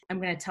I'm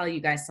going to tell you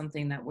guys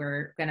something that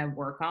we're going to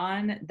work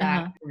on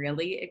that I'm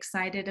really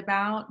excited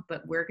about,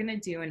 but we're going to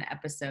do an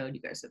episode. You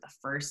guys are the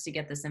first to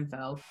get this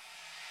info.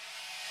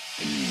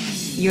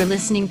 You're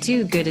listening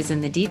to Good is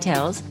in the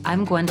Details.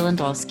 I'm Gwendolyn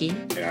Dolsky.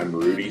 And I'm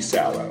Rudy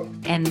Sallow.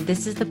 And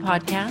this is the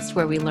podcast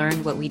where we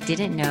learn what we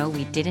didn't know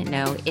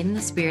in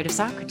the spirit of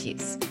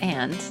Socrates.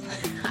 And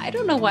I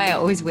don't know why I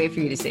always wait for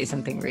you to say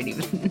something, Rudy.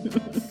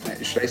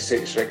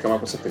 Should I come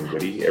up with something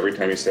witty every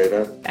time you say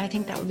that? I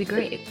think that would be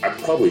great. I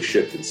probably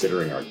should,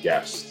 considering our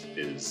guest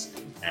is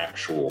an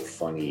actual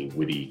funny,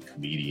 witty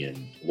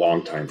comedian,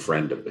 longtime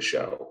friend of the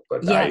show.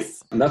 But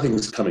yes.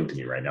 Nothing's coming to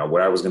me right now.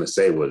 What I was going to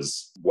say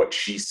was what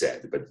she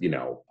said, but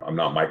I'm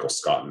not Michael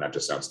Scott, and that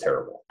just sounds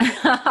terrible.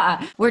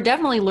 We're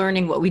definitely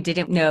learning what we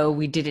didn't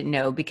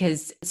know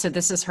because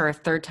this is her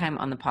third time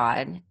on the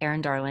pod,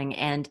 Erin Darling,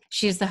 and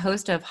she's the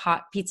host of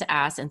Hot Pizza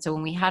Ass. And so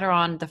when we had her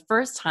on the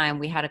first time,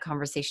 we had a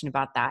conversation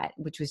about that,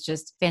 which was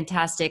just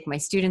fantastic. My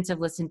students have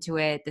listened to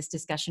it, this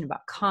discussion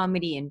about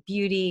comedy and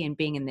beauty and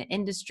being in the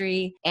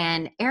industry.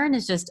 And Erin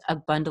is just a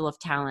bundle of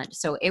talent.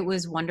 So it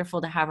was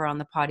wonderful to have her on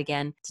the pod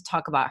again to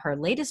talk about her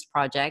latest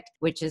project,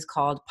 which is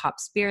called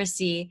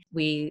Popspiracy.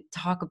 We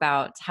talk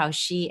about how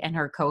she and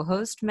her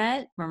co-host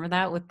met. Remember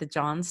that with the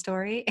John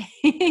story?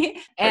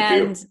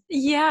 And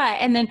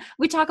then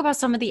we talk about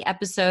some of the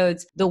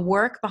episodes, the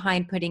work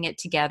behind putting it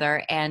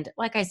together. And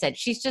like I said,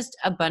 she's just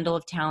a bundle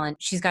of talent.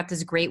 She's got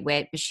this great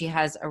wit, but she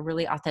has a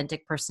really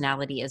authentic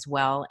personality as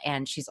well.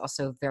 And she's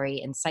also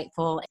very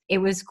insightful. It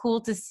was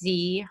cool to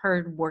see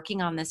her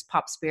working on this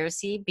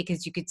Popspiracy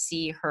because you could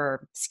see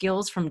her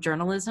skills from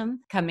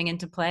journalism coming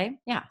into play.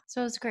 Yeah,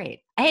 so it was great.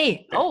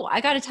 Hey,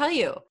 I got to tell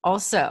you,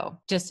 also,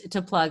 just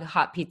to plug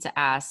Hot Pizza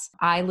Ass,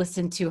 I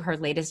listened to her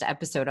latest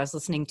episode. I was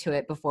listening to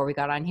it before we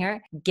got on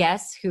here.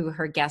 Guess who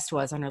her guest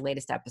was on her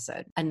latest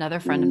episode? Another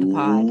friend of the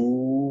pod.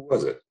 Who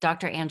was it?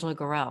 Dr. Angela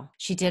Gorell.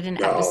 She did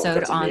an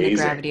episode on The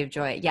Gravity of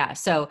Joy. Yeah,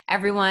 so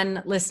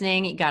everyone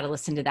listening, you got to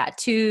listen to that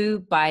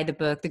too. Buy the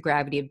book, The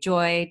Gravity of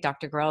Joy,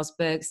 Dr. Gorell's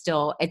book.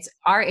 Still,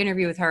 our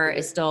interview with her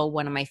is still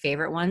one of my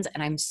favorite ones.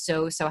 And I'm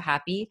so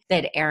happy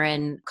that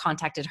Erin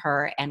contacted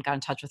her and got in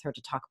touch with her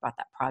to talk about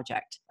that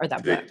project or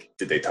that book.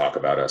 Did they talk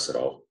about us at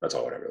all? That's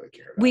all I really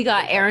care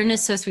about. Erin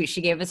is so sweet. She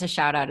gave us a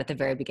shout out at the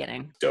very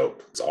beginning.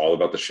 Dope. It's all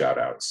about the shout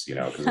outs,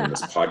 because in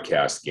this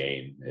podcast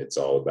game, it's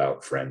all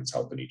about friends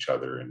helping each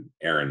other. And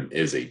Erin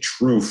is a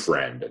true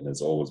friend and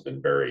has always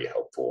been very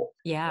helpful.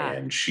 Yeah.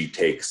 And she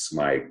takes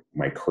my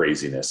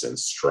craziness in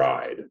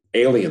stride.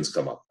 Aliens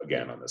come up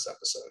again on this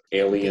episode.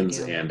 Aliens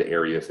and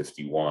Area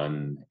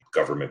 51,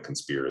 government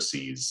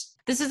conspiracies.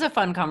 This is a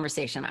fun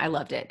conversation. I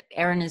loved it.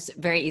 Erin is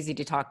very easy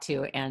to talk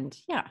to. And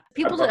yeah,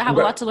 people have a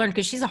lot to learn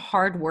because she's a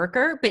hard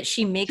worker, but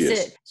she makes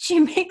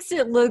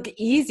it look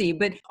easy.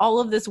 But all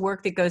of this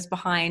work that goes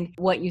behind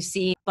what you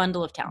see,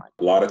 bundle of talent.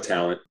 A lot of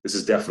talent. This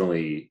is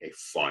definitely a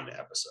fun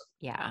episode.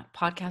 Yeah.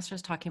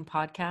 Podcasters talking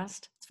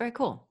podcast. It's very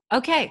cool.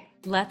 Okay,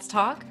 let's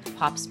talk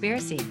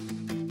Popspiracy.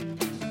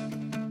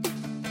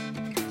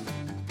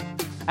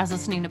 I was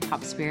listening to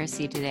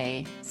Popspiracy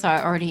today, so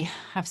I already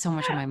have so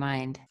much on my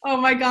mind. Oh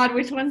my God,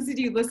 which ones did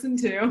you listen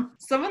to?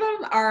 Some of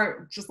them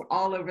are just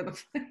all over the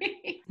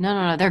place.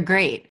 No, they're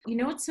great.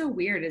 What's so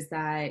weird is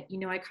that,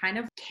 I kind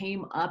of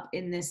came up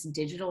in this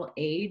digital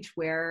age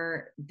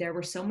where there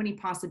were so many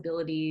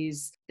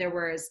possibilities. There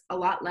was a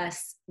lot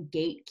less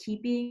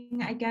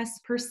gatekeeping, I guess,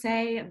 per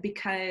se,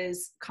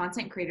 because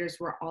content creators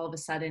were all of a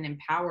sudden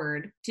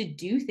empowered to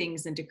do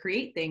things and to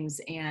create things,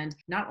 and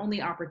not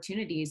only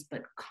opportunities,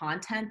 but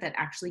content that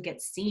actually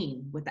gets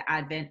seen with the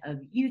advent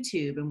of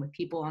YouTube and with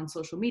people on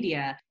social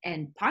media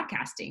and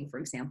podcasting, for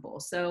example.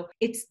 So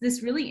it's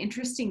this really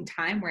interesting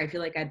time where I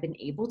feel like I've been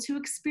able to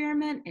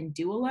experiment and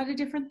do a lot of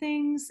different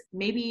things.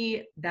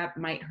 Maybe that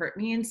might hurt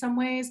me in some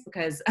ways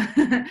because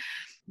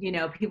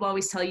people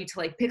always tell you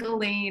to pick a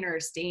lane or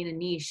stay in a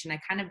niche. And I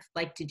kind of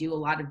like to do a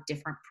lot of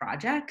different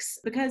projects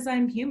because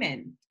I'm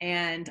human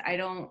and I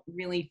don't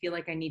really feel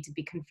like I need to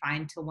be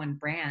confined to one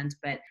brand.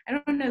 But I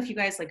don't know if you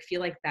guys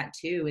feel like that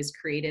too, as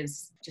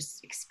creatives,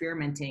 just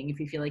experimenting, if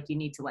you feel like you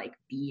need to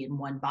be in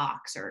one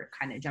box or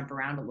kind of jump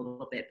around a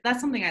little bit. But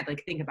that's something I'd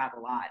think about a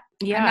lot.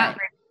 Yeah. I'm not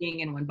great at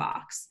being in one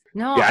box.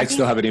 No, I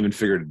still haven't even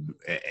figured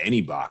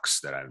any box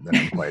that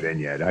I'm quite in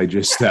yet. I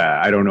just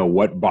I don't know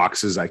what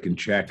boxes I can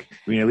check.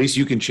 I mean, at least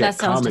you can check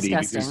comedy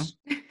because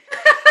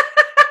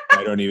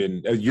I don't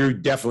even. You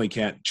definitely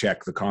can't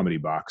check the comedy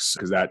box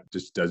because that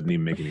just doesn't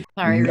even make any.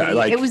 Sorry,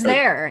 it was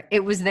there.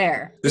 It was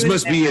there. This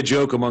must be a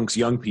joke amongst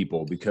young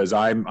people because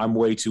I'm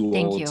way too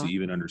old to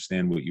even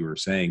understand what you were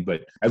saying.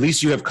 But at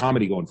least you have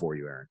comedy going for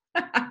you, Erin.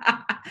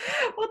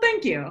 Well,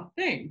 thank you.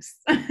 Thanks.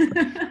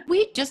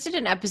 We just did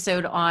an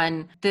episode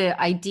on the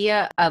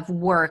idea of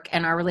work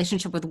and our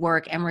relationship with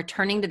work and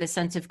returning to the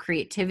sense of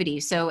creativity.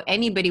 So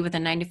anybody with a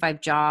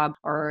 9-to-5 job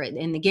or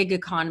in the gig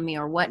economy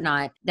or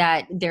whatnot,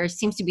 that there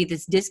seems to be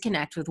this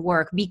disconnect with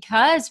work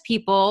because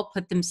people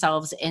put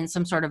themselves in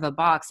some sort of a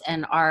box.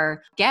 And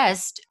our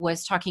guest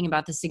was talking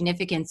about the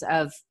significance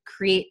of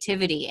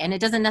creativity. And it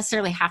doesn't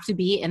necessarily have to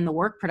be in the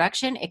work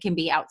production. It can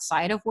be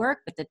outside of work,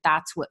 but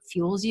that's what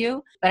fuels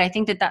you. But I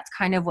think that that's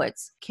kind of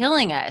what's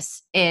killing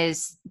us,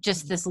 is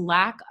just this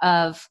lack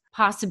of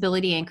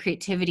possibility and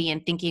creativity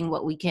and thinking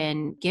what we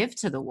can give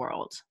to the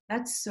world.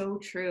 That's so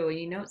true. And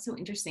you know, what's so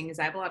interesting is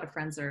I have a lot of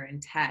friends that are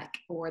in tech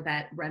or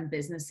that run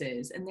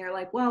businesses, and they're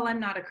like, well, I'm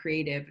not a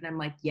creative. And I'm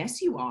like,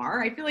 yes, you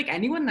are. I feel like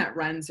anyone that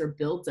runs or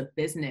builds a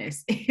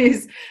business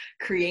is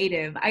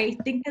creative. I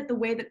think that the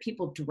way that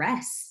people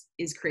dress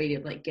is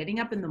creative. Like getting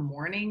up in the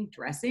morning,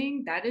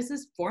 dressing, that is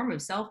this form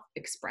of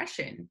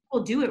self-expression.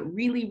 People do it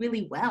really,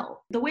 really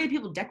well. The way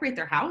people decorate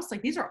their house,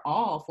 like these are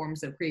all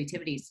forms of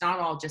creativity. It's not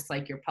all just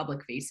like your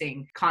public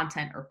facing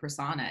content or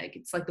persona.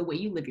 It's like the way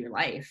you live your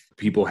life.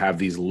 People have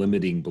these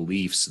limiting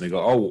beliefs and they go,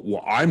 oh,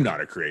 well, I'm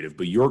not a creative,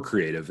 but you're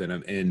creative.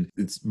 And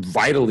it's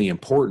vitally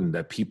important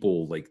that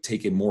people like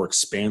take a more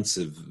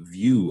expansive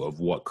view of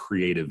what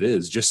creative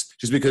is. Just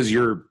because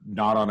you're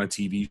not on a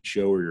TV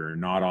show or you're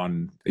not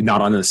on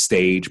a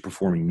stage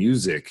performing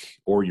music,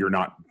 or you're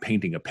not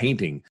painting a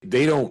painting,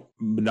 they don't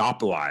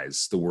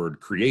monopolize the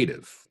word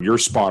creative. You're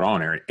spot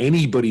on, Erin.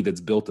 Anybody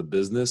that's built a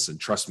business, and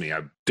trust me,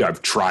 I've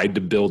tried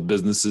to build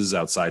businesses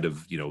outside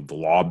of, the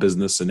law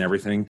business and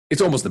everything.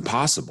 It's almost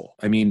impossible.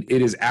 I mean,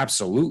 it is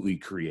absolutely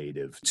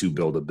creative to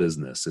build a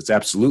business. It's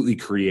absolutely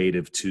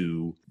creative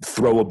to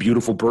throw a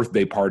beautiful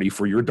birthday party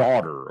for your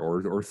daughter,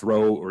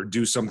 or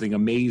do something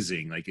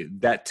amazing like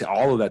that.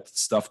 All of that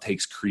stuff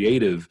takes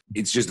creative.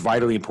 It's just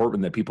vitally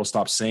important that people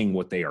stop saying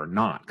what they are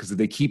not, because if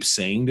they keep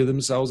saying to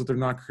themselves that they're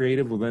not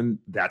creative, well, then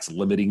that's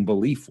limiting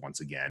belief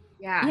once again.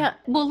 Yeah.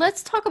 Well,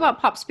 let's talk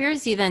about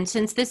Popspiracy then,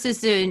 since this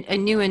is a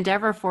new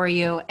endeavor for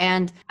you.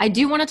 And I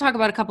do want to talk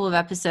about a couple of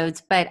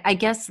episodes, but I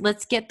guess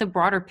let's get the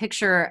broader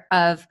picture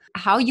of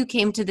how you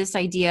came to this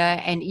idea.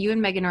 And you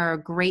and Megan are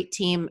a great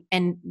team.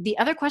 And the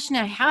other question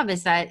I have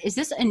is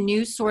this a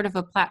new sort of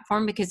a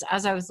platform? Because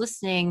as I was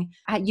listening,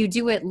 you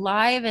do it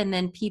live and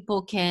then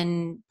people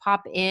can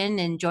pop in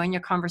and join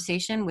your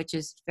conversation, which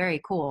is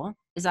very cool.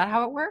 Is that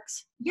how it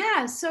works?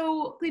 Yeah.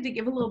 So to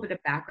give a little bit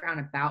of background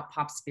about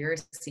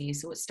Popspiracy.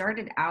 So it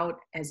started out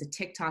as a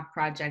TikTok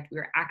project. We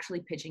were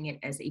actually pitching it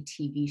as a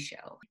TV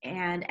show,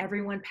 and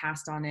everyone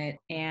passed on it.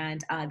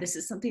 And this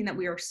is something that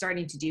we were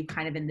starting to do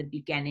kind of in the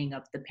beginning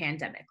of the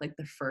pandemic, like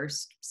the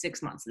first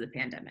 6 months of the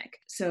pandemic.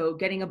 So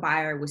getting a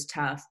buyer was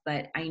tough,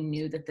 but I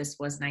knew that this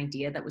was an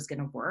idea that was going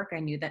to work. I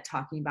knew that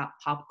talking about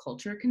pop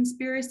culture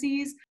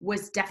conspiracies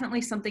was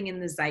definitely something in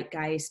the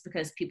zeitgeist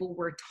because people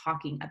were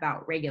talking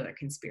about regular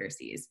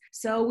conspiracies.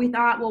 So we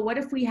thought, well, what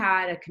if we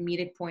had a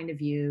comedic point of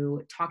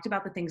view, talked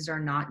about the things that are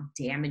not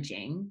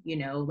damaging,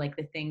 like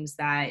the things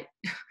that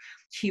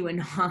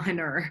QAnon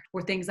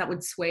or things that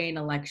would sway an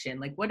election.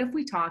 Like, what if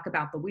we talk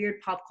about the weird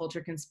pop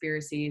culture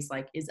conspiracies,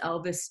 like, is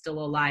Elvis still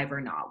alive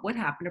or not? What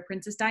happened to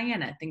Princess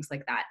Diana? Things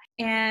like that.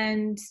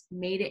 And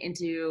made it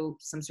into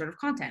some sort of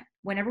content.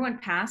 When everyone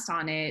passed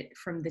on it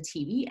from the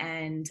TV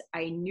end,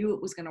 I knew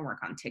it was going to work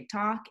on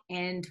TikTok,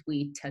 and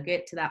we took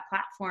it to that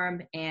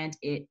platform and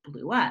it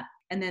blew up.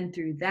 And then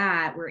through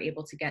that, we're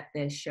able to get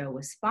this show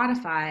with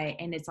Spotify,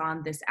 and it's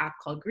on this app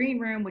called Green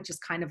Room, which is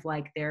kind of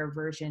like their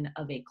version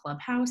of a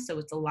Clubhouse. So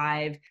it's a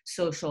live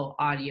social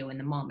audio in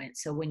the moment.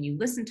 So when you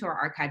listen to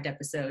our archived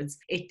episodes,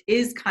 it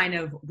is kind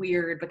of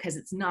weird because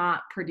it's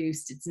not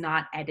produced, it's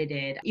not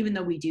edited. Even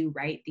though we do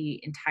write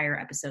the entire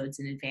episodes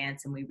in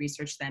advance and we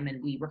research them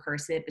and we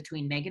rehearse it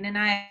between Megan and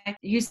I,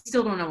 you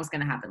still don't know what's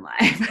going to happen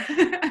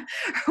live.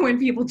 When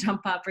people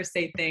jump up or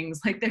say things,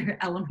 like there are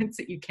elements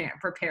that you can't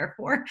prepare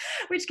for,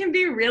 which can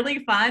be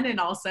really fun and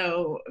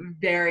also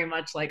very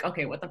much like,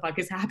 okay, what the fuck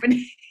is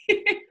happening?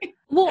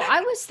 Well,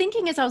 I was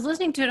thinking as I was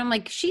listening to it, I'm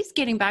like, she's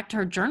getting back to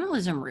her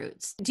journalism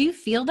roots. Do you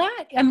feel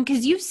that? I mean,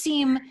 because you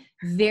seem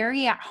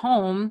very at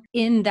home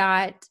in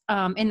that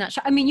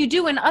show. I mean, you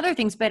do in other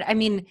things, but I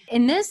mean,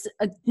 in this,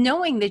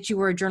 knowing that you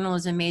were a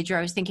journalism major,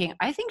 I was thinking,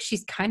 I think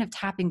she's kind of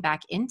tapping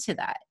back into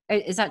that.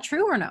 Is that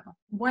true or no?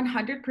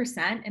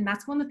 100%. And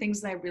that's one of the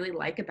things that I really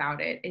like about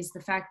it is the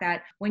fact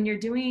that when you're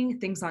doing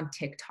things on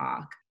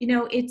TikTok,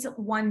 it's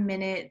 1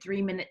 minute,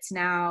 3 minutes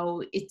now.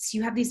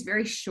 You have these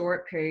very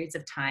short periods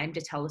of time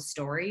to tell a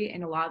story.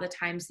 And a lot of the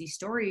times these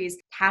stories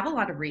have a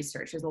lot of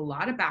research. There's a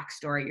lot of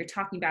backstory. You're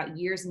talking about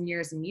years and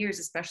years and years,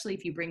 especially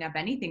if you bring up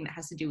anything that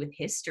has to do with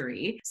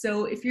history.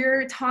 So if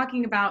you're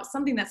talking about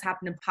something that's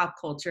happened in pop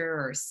culture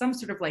or some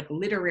sort of like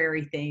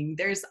literary thing,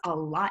 there's a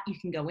lot you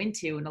can go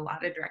into and a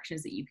lot of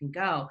directions that you can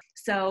go.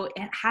 So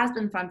it has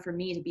been fun for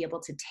me to be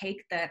able to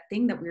take that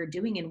thing that we were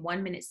doing in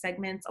 1 minute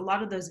segments. A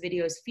lot of those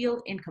videos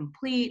feel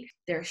incomplete.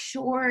 They're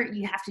short.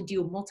 You have to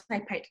do a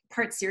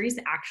multi-part series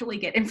to actually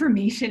get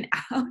information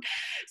out.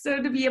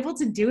 So to be able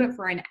to do it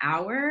for an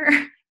hour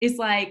is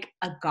like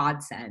a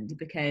godsend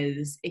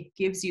because it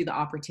gives you the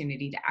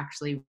opportunity to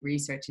actually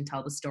research and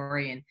tell the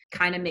story and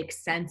kind of make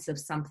sense of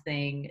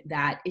something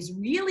that is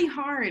really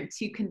hard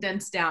to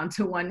condense down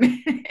to 1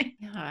 minute.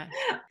 Yeah.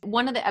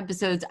 One of the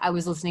episodes I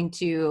was listening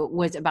to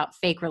was about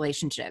fake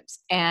relationships.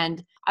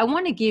 And I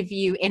want to give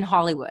you in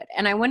Hollywood,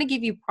 and I want to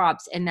give you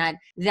props in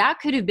that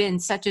could have been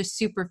such a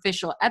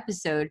superficial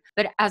episode.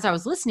 But as I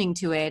was listening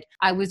to it,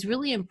 I was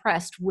really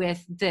impressed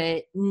with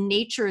the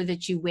nature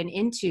that you went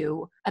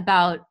into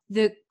about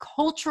the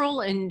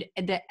cultural and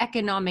the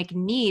economic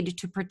need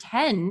to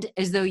pretend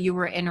as though you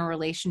were in a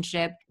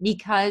relationship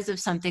because of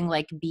something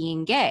like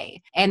being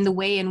gay and the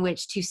way in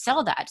which to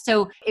sell that.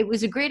 So it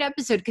was a great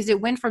episode because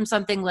it went from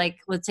something like,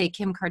 let's say,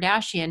 Kim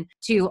Kardashian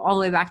to all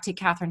the way back to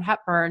Katharine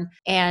Hepburn.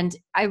 And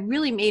it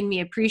really made me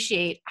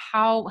appreciate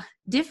how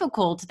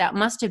difficult that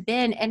must have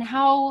been and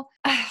how,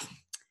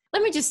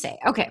 let me just say,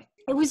 okay,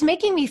 it was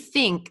making me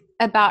think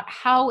about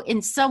how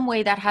in some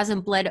way that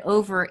hasn't bled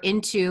over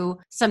into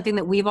something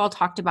that we've all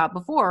talked about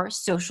before,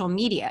 social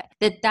media,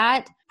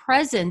 that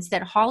presence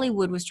that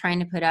Hollywood was trying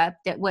to put up,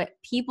 that what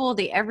people,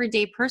 the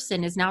everyday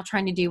person is now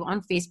trying to do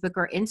on Facebook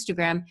or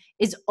Instagram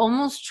is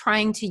almost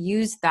trying to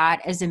use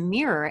that as a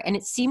mirror. And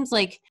it seems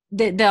like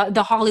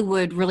the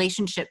Hollywood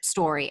relationship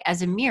story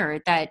as a mirror,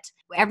 that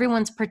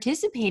everyone's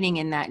participating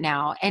in that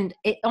now. And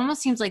it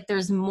almost seems like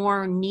there's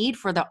more need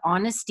for the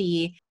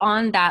honesty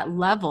on that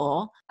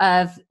level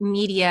of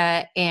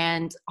media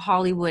and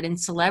Hollywood and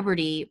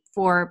celebrity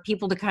for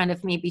people to kind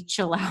of maybe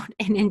chill out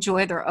and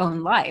enjoy their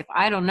own life.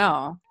 I don't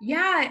know.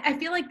 Yeah, I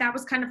feel like that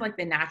was kind of like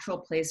the natural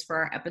place for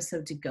our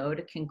episode to go,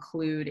 to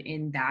conclude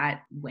in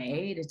that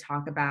way, to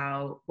talk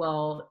about,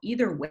 well,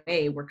 either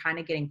way, we're kind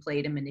of getting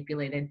played and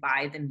manipulated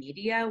by the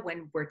media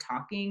when we're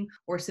talking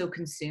or so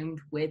consumed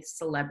with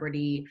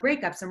celebrity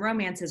breakups and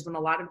romances, when a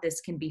lot of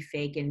this can be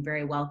fake and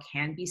very well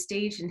can be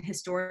staged and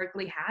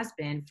historically has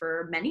been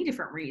for many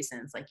different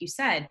reasons. Like you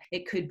said,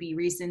 it could be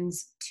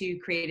reasons to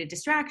create a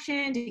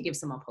distraction, to give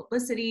someone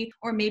publicity,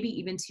 or maybe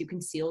even to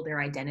conceal their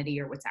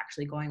identity or what's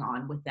actually going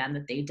on with them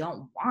that they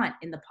don't want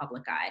in the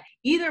public eye.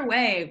 Either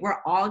way,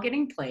 we're all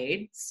getting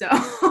played. So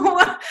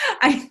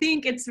I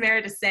think it's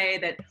fair to say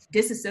that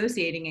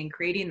disassociating and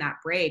creating that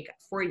break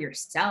for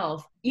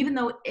yourself, even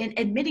though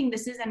admitting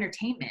this is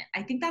entertainment,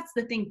 I think that's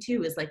the thing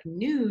too, is like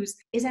news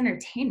is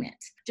entertainment.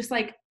 Just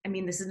like, I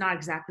mean, this is not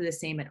exactly the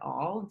same at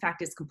all. In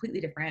fact, it's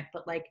completely different,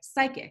 but like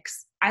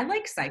psychics. I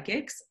like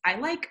psychics. I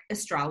like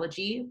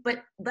astrology,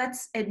 but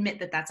let's admit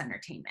that that's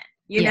entertainment.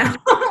 You know?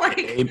 Like,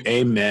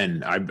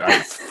 amen.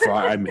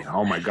 I'm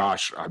oh my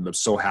gosh, I'm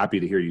so happy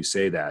to hear you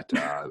say that.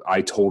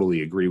 I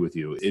totally agree with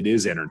you. It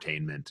is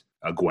entertainment,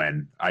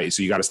 Gwen.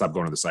 So you got to stop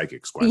going to the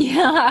psychics, Gwen.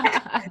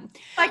 Yeah.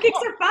 Psychics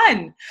are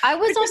fun. I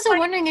was also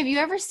wondering, have you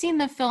ever seen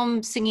the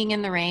film Singing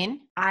in the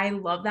Rain? I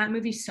love that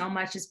movie so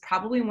much. It's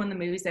probably one of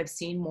the movies I've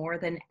seen more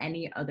than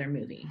any other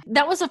movie.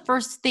 That was the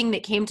first thing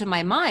that came to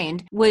my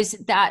mind, was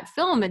that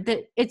film.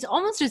 That it's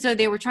almost as though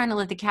they were trying to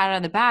let the cat out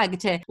of the bag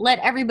to let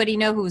everybody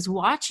know who was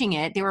watching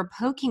it. They were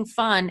poking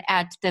fun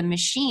at the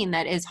machine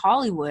that is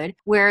Hollywood,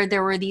 where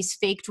there were these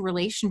faked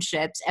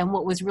relationships and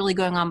what was really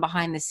going on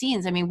behind the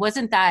scenes. I mean,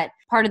 wasn't that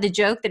part of the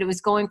joke, that it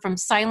was going from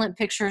silent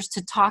pictures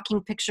to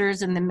talking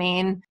pictures, and the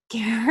main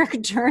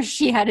character,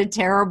 she had a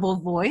terrible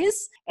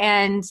voice,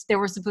 and there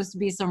was supposed to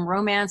be some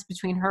romance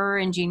between her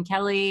and Gene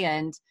Kelly,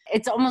 and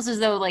it's almost as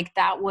though like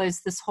that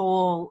was this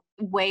whole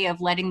way of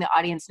letting the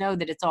audience know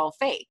that it's all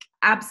fake.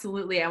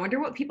 Absolutely. I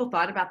wonder what people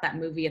thought about that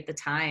movie at the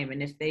time,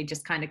 and if they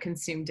just kind of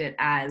consumed it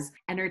as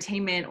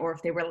entertainment, or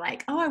if they were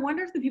like, oh, I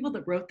wonder if the people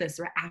that wrote this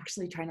were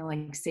actually trying to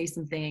like say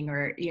something,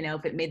 or, you know,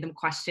 if it made them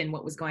question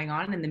what was going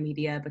on in the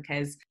media,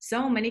 because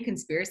so many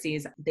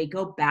conspiracies, they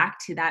go back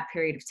to that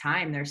period of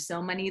time. There's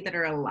so many that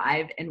are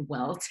alive and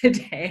well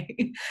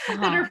today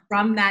that are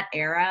from that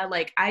era.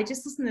 Like, I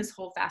just listened to this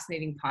whole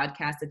fascinating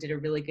podcast that did a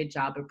really good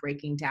job of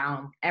breaking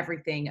down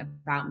everything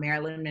about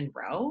Marilyn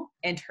Monroe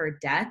and her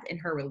death and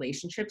her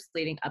relationships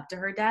leading up to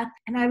her death.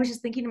 And I was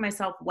just thinking to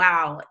myself,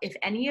 wow, if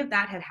any of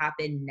that had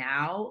happened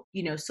now,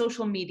 you know,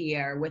 social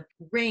media, with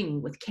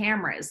Ring, with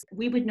cameras,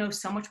 we would know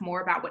so much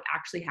more about what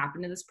actually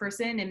happened to this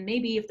person. And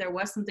maybe if there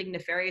was something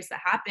nefarious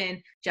that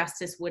happened,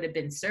 justice would have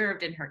been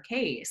served in her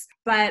case.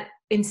 But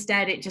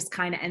instead, it just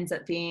kind of ends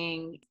up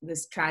being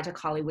this tragic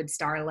Hollywood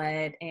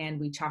starlet, and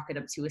we chalk it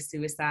up to a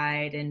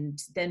suicide, and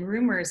then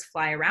rumors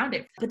fly around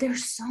it. But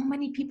there's so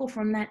many people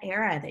from that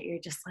era that you're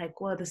just like,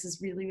 whoa, this is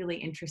really, really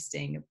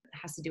interesting. It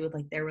has to do with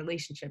like their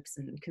relationships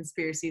and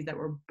conspiracies that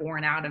were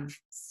born out of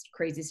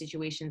crazy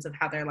situations of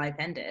how their life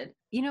ended.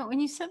 You know, when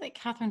you said that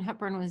Katharine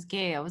Hepburn was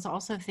gay, I was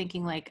also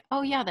thinking like,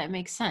 oh yeah, that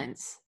makes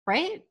sense.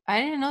 Right?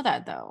 I didn't know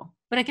that though.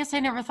 But I guess I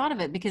never thought of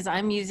it because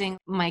I'm using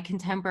my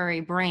contemporary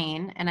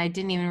brain, and I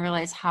didn't even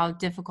realize how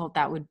difficult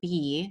that would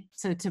be.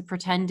 So to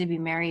pretend to be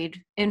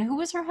married, and who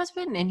was her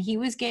husband? And he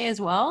was gay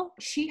as well?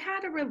 She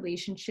had a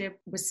relationship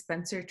with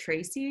Spencer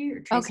Tracy,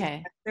 or Tracy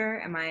okay.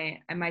 Spencer.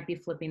 I might be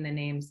flipping the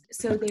names.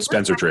 So they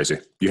Spencer Tracy.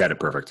 You had it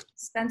perfect.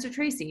 Spencer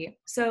Tracy.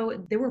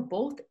 So they were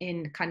both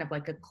in kind of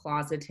like a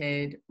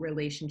closeted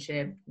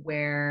relationship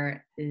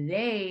where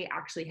they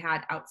actually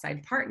had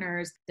outside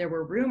partners. There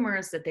were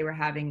rumors that they were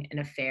having an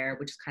affair,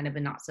 which is kind of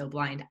a not so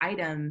blind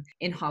item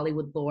in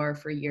Hollywood lore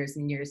for years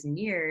and years and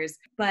years.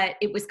 But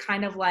it was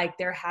kind of like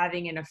they're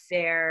having an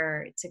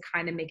affair to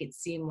kind of make it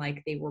seem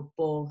like they were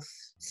both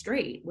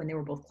straight when they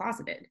were both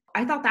closeted.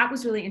 I thought that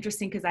was really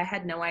interesting because I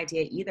had no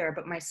idea either,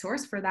 but my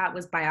source for that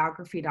was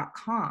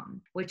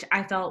biography.com, which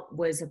I felt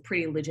was a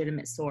pretty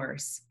legitimate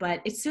source.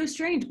 But it's so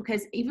strange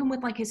because even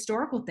with like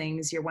historical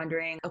things, you're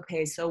wondering,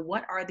 okay, so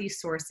what are these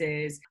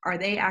sources? Are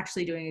they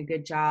actually doing a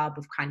good job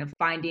of kind of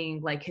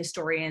finding like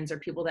historians or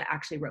people that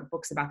actually wrote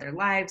books about their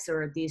lives?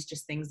 Or are these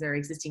just things that are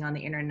existing on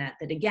the internet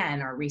that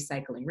again are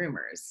recycling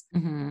rumors?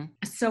 Mm-hmm.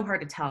 It's so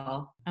hard to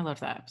tell. I love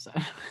that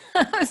episode.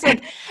 I was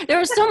like, there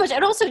was so much.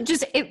 And also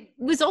it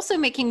was also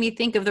making me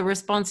think of the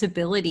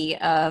responsibility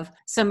of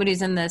somebody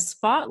who's in the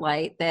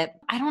spotlight that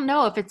I don't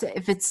know if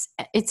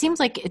it seems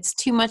like it's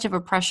too much of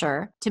a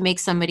pressure to make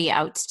somebody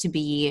out to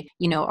be,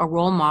 you know, a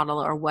role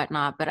model or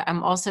whatnot. But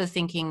I'm also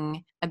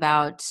thinking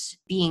about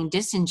being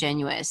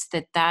disingenuous,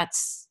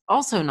 that's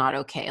also not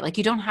okay. Like,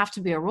 you don't have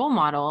to be a role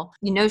model.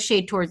 No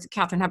shade towards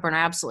Katharine Hepburn. I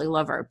absolutely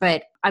love her.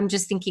 But I'm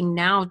just thinking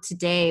now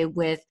today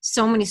with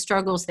so many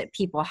struggles that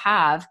people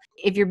have,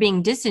 if you're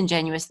being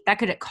disingenuous, that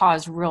could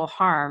cause real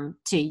harm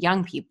to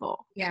young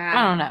people. Yeah.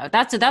 I don't know.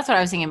 That's what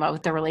I was thinking about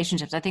with the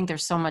relationships. I think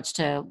there's so much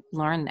to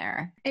learn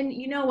there. And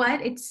you know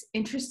what? It's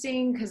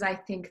interesting because I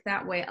think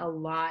that way a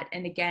lot.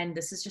 And again,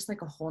 this is just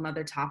like a whole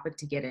nother topic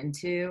to get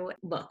into.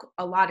 Look,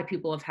 a lot of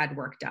people have had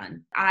work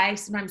done. I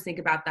sometimes think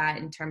about that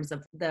in terms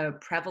of the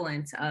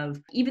prevalence of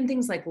even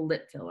things like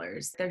lip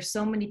fillers. There's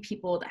so many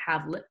people that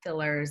have lip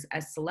fillers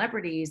as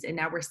celebrities. And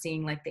now we're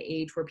seeing like the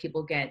age where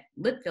people get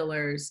lip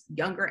fillers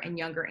younger and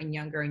younger and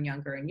younger and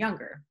younger and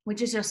younger,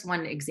 which is just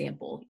one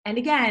example. And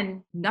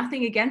again,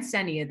 nothing against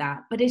any of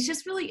that, but it's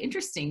just really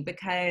interesting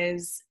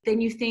because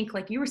then you think,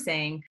 like you were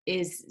saying,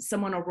 is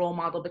someone a role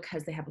model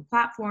because they have a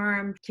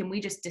platform? Can we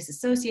just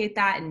disassociate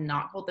that and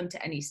not hold them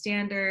to any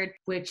standard,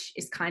 which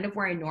is kind of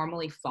where I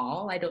normally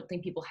fall. I don't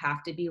think people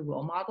have to be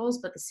role models,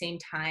 but at the same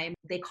time,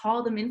 they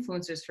call them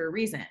influencers for a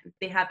reason.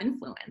 They have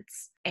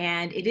influence.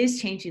 And it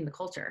is changing the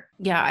culture.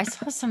 Yeah, I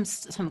saw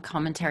some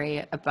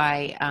commentary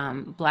by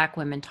Black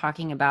women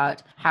talking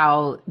about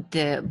how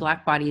the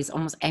Black body is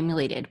almost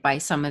emulated by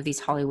some of these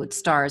Hollywood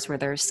stars, where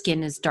their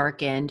skin is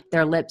darkened,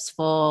 their lips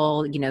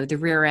full, you know, the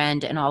rear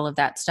end and all of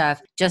that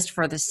stuff, just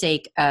for the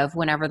sake of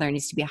whenever there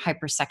needs to be a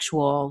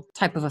hypersexual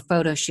type of a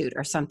photo shoot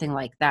or something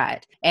like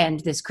that. And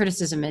this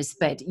criticism is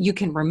that you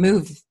can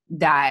remove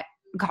that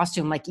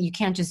costume. Like, you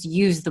can't just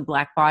use the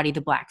Black body,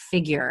 the Black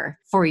figure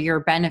for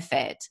your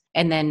benefit,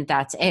 and then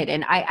that's it.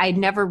 And I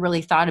never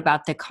really thought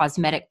about the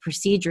cosmetic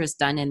procedures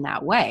done in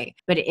that way,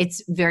 but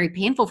it's very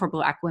painful for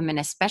Black women,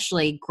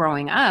 especially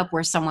growing up,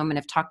 where some women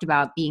have talked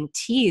about being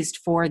teased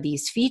for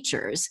these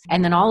features.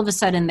 And then all of a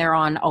sudden they're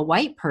on a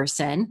white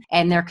person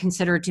and they're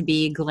considered to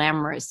be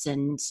glamorous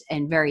and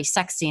very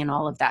sexy and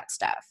all of that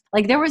stuff.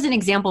 Like, there was an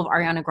example of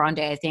Ariana Grande,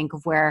 I think,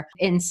 of where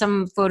in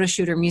some photo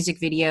shoot or music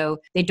video,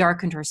 they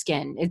darkened her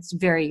skin. It's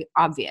very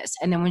obvious.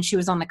 And then when she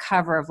was on the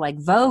cover of like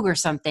Vogue or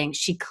something,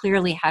 she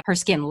clearly had her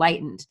skin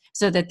lightened,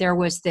 so that there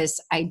was this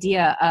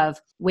idea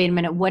of, wait a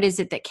minute, what is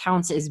it that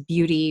counts as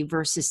beauty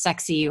versus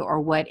sexy?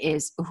 Or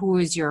who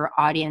is your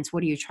audience?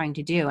 What are you trying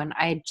to do? And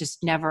I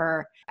just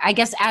never, I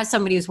guess as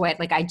somebody who's white,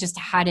 like, I just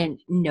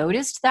hadn't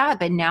noticed that,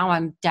 but now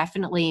I'm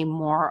definitely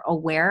more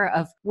aware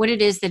of what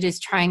it is that is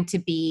trying to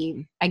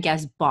be, I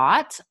guess,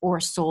 bought or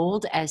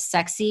sold as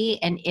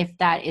sexy, and if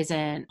that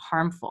isn't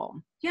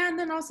harmful. Yeah, and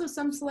then also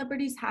some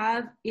celebrities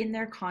have in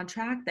their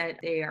contract that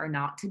they are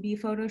not to be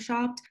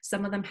photoshopped.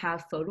 Some of them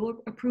have photo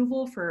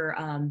approval for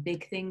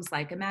big things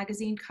like a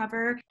magazine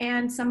cover,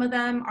 and some of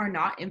them are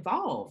not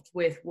involved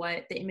with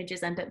what the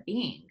images end up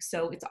being.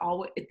 So it's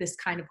all this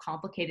kind of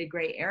complicated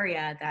gray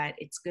area that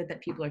it's good that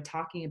people are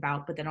talking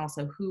about, but then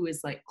also who is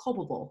like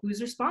culpable,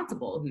 who's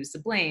responsible, who's to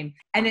blame.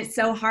 And it's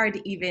so hard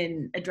to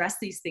even address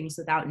these things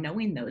without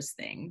knowing those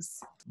things.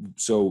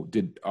 So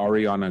did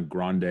Ariana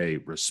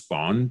Grande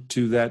respond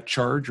to that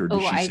charge, or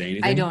did she say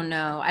anything? I don't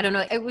know.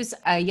 It was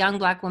a young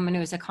Black woman who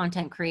was a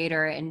content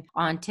creator and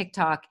on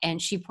TikTok, and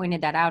she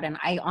pointed that out, and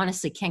I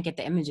honestly can't get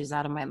the images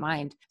out of my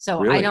mind. So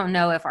really? I don't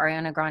know if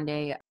Ariana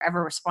Grande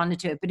ever responded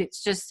to it, but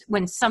it's just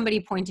when somebody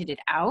pointed it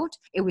out,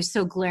 it was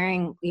so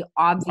glaringly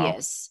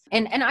obvious.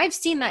 Wow. And I've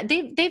seen that.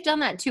 They've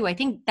done that too. I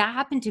think that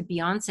happened to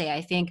Beyonce.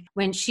 I think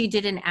when she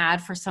did an ad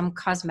for some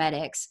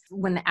cosmetics,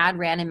 when the ad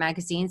ran in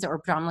magazines that were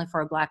predominantly for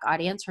a Black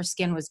audience, her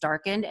skin was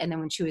darkened. And then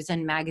when she was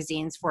in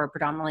magazines for a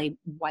predominantly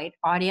white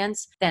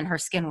audience, then her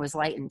skin was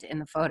lightened in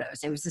the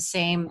photos. It was the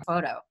same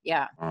photo.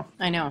 Yeah,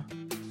 I know.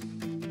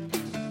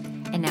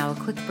 And now a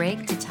quick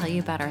break to tell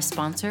you about our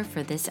sponsor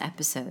for this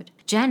episode.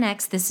 Gen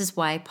X This Is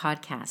Why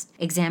podcast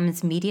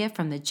examines media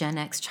from the Gen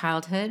X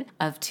childhood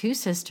of two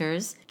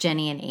sisters,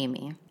 Jenny and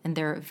Amy. And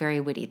they're very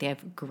witty. They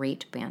have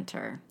great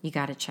banter. You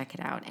got to check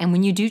it out. And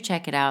when you do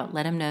check it out,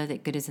 let them know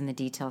that Good is in the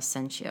Details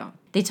sent you.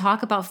 They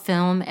talk about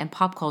film and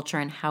pop culture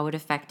and how it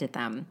affected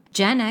them.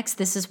 Gen X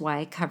This Is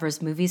Why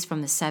covers movies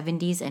from the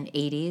 70s and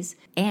 80s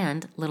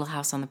and Little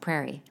House on the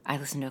Prairie. I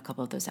listened to a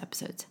couple of those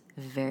episodes.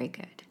 Very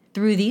good.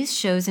 Through these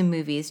shows and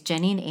movies,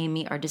 Jenny and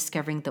Amy are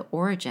discovering the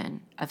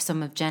origin of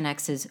some of Gen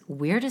X's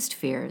weirdest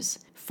fears,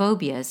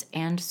 phobias,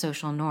 and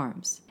social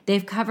norms.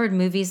 They've covered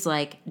movies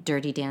like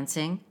Dirty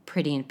Dancing,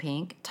 Pretty in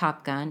Pink,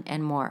 Top Gun,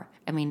 and more.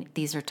 I mean,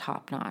 these are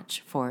top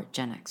notch for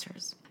Gen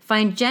Xers.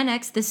 Find Gen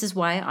X This Is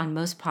Why on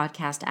most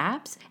podcast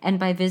apps and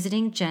by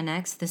visiting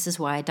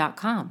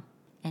genxthisiswhy.com.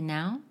 And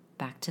now,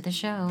 back to the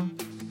show.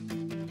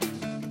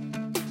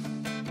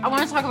 I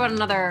want to talk about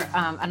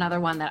another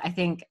one that I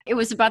think it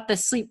was about the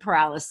sleep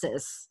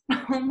paralysis.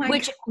 Oh my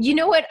God. You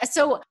know what?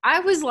 So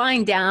I was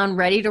lying down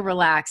ready to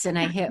relax and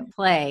I hit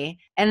play.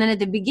 And then at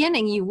the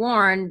beginning you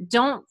warned,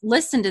 don't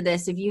listen to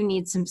this if you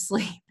need some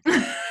sleep.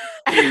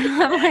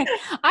 And I'm like,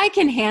 I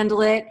can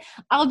handle it.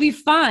 I'll be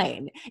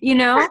fine. You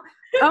know?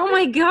 Oh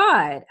my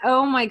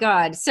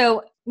God.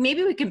 So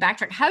maybe we can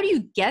backtrack. How do you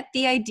get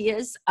the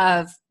ideas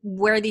of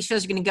where these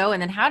shows are going to go?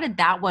 And then how did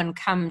that one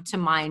come to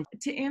mind?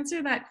 To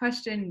answer that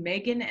question,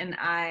 Megan and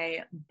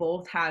I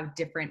both have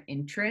different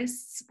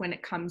interests when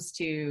it comes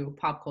to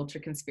pop culture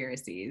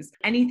conspiracies.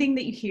 Anything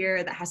that you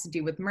hear that has to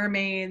do with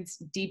mermaids,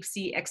 deep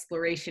sea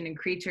exploration and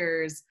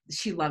creatures,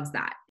 she loves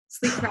that.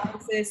 Sleep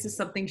paralysis is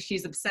something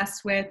she's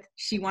obsessed with.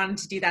 She wanted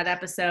to do that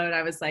episode.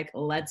 I was like,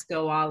 let's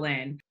go all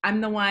in. I'm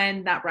the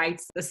one that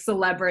writes the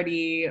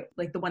celebrity,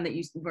 like the one that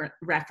you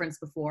referenced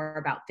before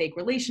about fake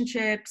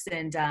relationships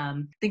and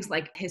things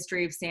like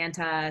History of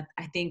Santa.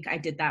 I think I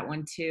did that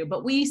one too.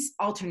 But we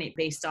alternate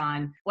based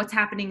on what's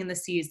happening in the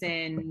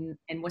season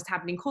and what's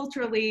happening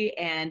culturally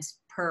and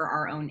per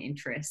our own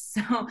interests.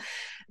 So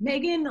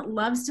Megan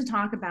loves to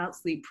talk about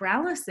sleep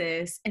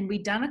paralysis, and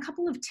we've done a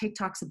couple of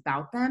TikToks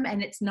about them,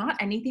 and it's not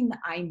anything that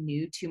I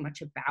knew too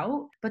much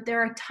about, but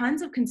there are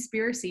tons of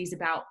conspiracies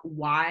about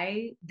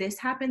why this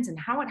happens and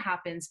how it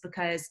happens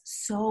because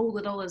so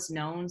little is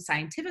known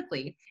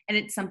scientifically, and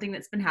it's something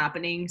that's been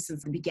happening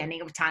since the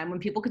beginning of time when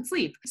people could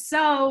sleep.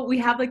 So we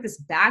have like this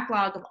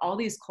backlog of all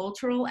these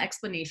cultural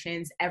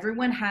explanations.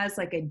 Everyone has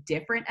like a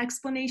different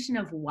explanation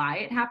of why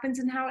it happens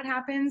and how it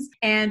happens,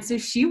 and so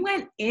she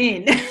went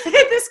in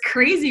this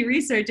crazy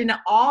research, and it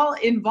all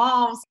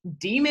involves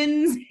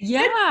demons.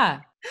 Yeah.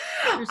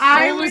 Your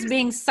soul is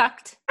being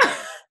sucked.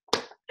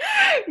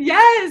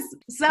 Yes.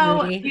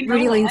 So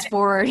Rudy leans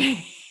forward.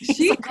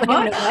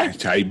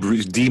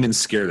 Demons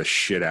scare the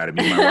shit out of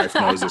me. My wife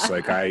knows this.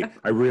 Like I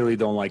really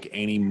don't like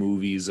any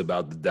movies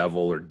about the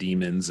devil or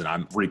demons, and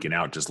I'm freaking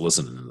out just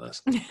listening to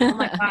this. Oh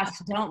my gosh,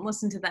 don't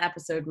listen to the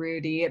episode,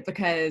 Rudy,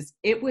 because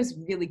it was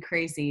really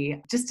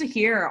crazy just to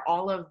hear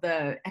all of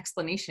the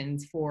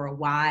explanations for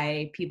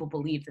why people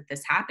believe that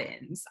this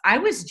happens. I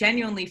was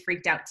genuinely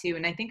freaked out too,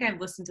 and I think I've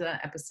listened to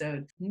that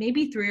episode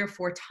maybe 3 or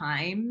 4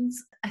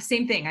 times.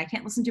 Same thing. I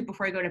can't listen to it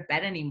before I go to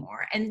bed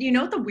anymore. And you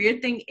know what the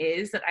weird thing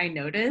is that I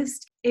noticed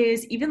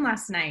is even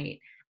last night,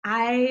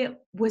 I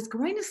was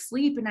going to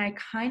sleep and I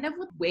kind of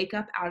would wake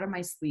up out of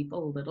my sleep a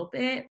little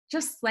bit,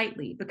 just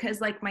slightly,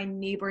 because like my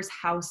neighbor's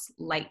house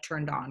light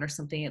turned on or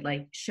something. It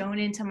like shone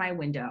into my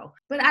window,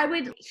 but I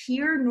would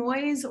hear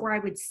noise or I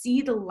would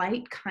see the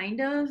light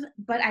kind of,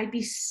 but I'd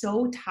be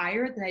so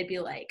tired that I'd be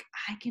like,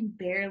 I can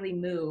barely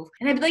move.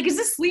 And I'd be like, is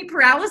this sleep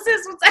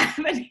paralysis? What's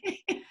happening?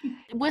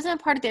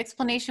 Wasn't part of the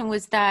explanation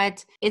was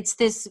that it's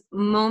this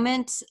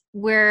moment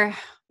where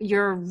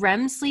your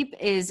REM sleep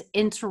is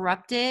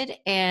interrupted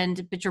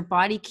but your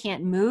body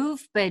can't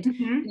move, but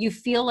you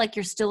feel like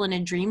you're still in a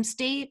dream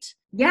state.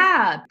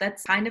 Yeah,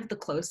 that's kind of the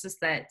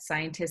closest that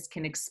scientists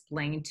can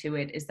explain to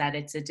it, is that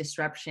it's a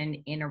disruption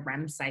in a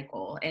REM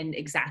cycle. And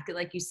exactly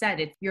like you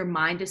said, your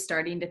mind is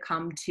starting to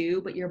come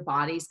to, but your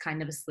body's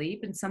kind of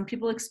asleep. And some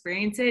people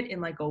experience it in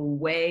like a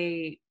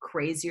way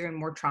crazier and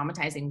more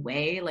traumatizing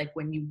way, like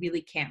when you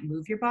really can't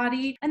move your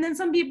body. And then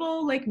some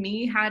people like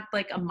me had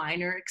like a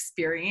minor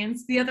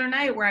experience the other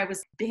night where I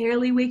was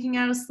barely waking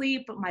out of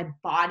sleep, but my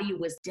body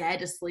was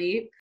dead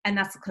asleep. And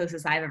that's the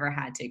closest I've ever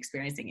had to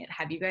experiencing it.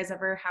 Have you guys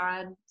ever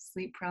had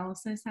sleep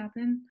paralysis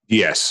happen?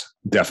 Yes,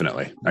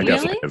 definitely. Really? I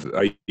definitely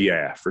have.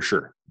 Yeah, for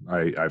sure.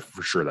 I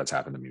for sure that's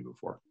happened to me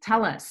before.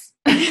 Tell us.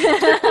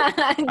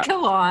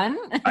 Go on.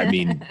 I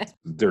mean,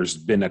 there's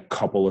been a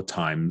couple of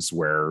times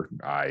where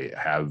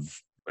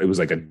it was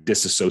like a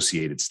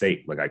disassociated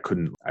state. Like it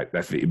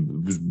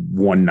was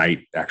one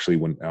night actually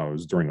when I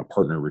was during a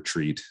partner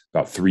retreat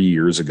about 3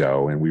 years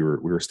ago, and we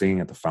were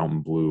staying at the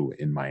Fontainebleau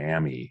in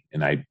Miami,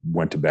 and I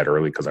went to bed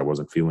early because I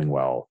wasn't feeling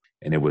well,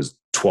 and it was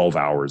 12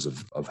 hours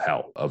of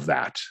hell of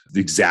that.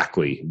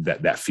 Exactly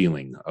that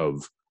feeling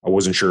of, I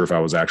wasn't sure if I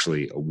was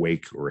actually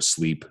awake or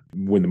asleep.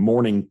 When the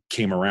morning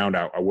came around,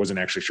 I wasn't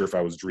actually sure if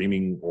I was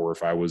dreaming or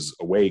if I was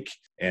awake.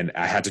 And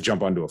I had to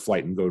jump onto a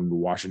flight and go to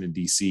Washington,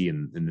 D.C.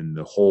 And then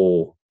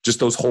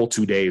those whole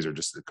 2 days are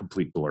just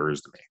complete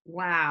blurs to me.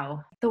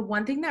 Wow. The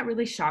one thing that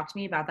really shocked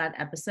me about that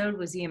episode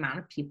was the amount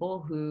of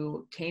people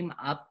who came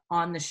up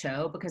on the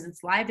show, because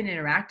it's live and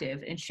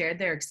interactive, and shared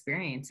their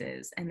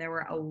experiences. And there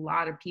were a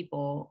lot of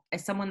people,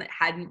 as someone that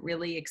hadn't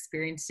really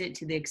experienced it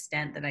to the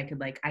extent that I could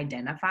like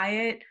identify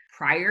it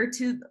prior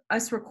to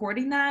us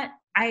recording that,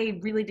 I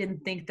really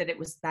didn't think that it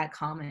was that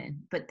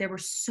common, but there were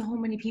so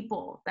many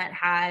people that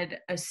had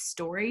a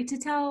story to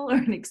tell or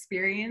an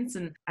experience,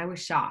 and I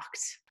was shocked.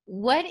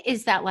 What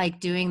is that like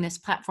doing this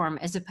platform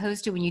as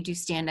opposed to when you do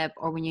stand up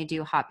or when you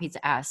do Hot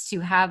Pizza Ass, to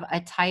have a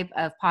type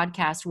of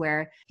podcast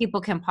where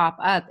people can pop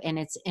up and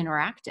it's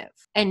interactive?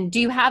 And do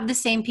you have the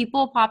same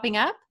people popping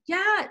up?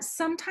 Yeah,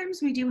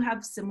 sometimes we do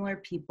have similar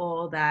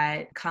people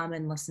that come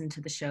and listen to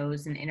the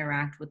shows and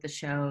interact with the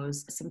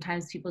shows.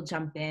 Sometimes people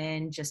jump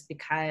in just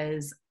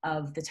because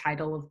of the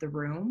title of the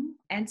room.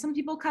 And some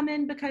people come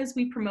in because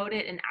we promote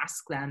it and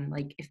ask them,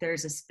 like, if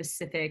there's a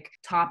specific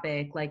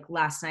topic. Like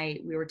last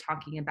night, we were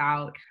talking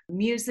about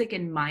music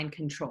and mind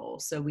control.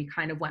 So we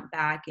kind of went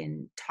back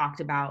and talked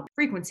about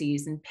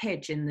frequencies and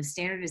pitch and the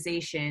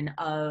standardization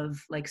of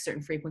like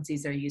certain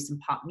frequencies that are used in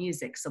pop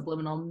music,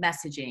 subliminal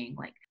messaging,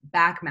 like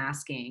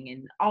backmasking,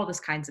 and all this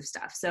kinds of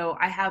stuff. So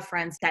I have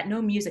friends that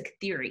know music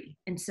theory.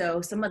 And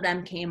so some of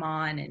them came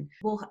on, and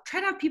we'll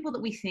try to have people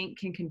that we think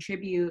can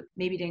contribute,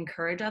 maybe to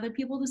encourage other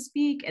people to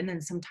speak. And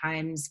then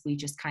sometimes we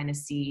just kind of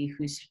see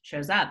who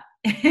shows up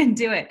and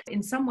do it.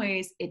 In some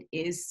ways, it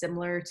is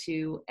similar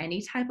to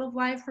any type of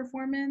live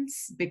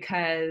performance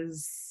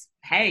because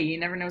hey, you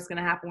never know what's going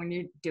to happen when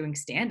you're doing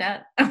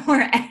stand-up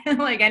or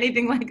like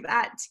anything like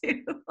that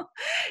too.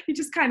 You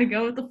just kind of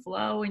go with the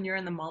flow and you're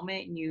in the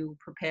moment and you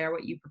prepare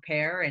what you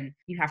prepare, and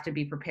you have to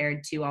be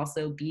prepared to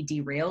also be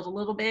derailed a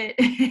little bit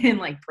and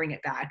like bring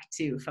it back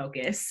to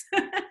focus.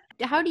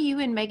 How do you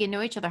and Megan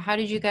know each other? How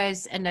did you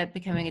guys end up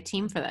becoming a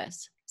team for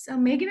this? So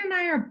Megan and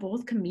I are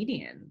both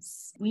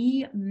comedians.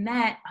 We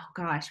met,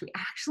 we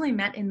actually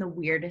met in the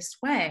weirdest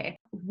way.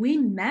 We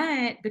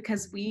met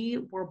because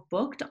we were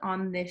booked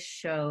on this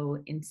show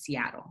in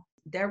Seattle.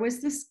 There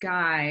was this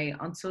guy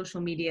on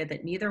social media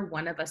that neither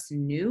one of us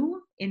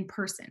knew in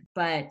person,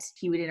 but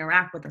he would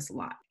interact with us a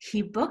lot.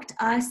 He booked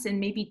us and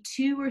maybe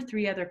 2 or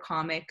 3 other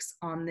comics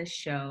on this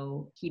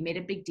show. He made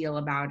a big deal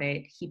about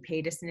it. He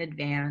paid us in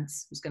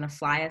advance, was going to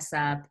fly us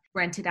up,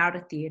 rented out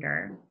a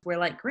theater. We're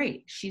like,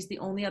 great. She's the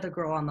only other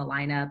girl on the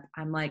lineup.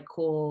 I'm like,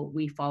 cool.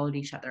 We followed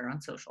each other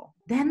on social.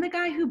 Then the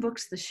guy who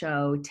books the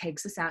show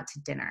takes us out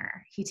to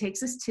dinner. He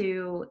takes us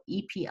to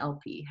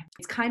EPLP.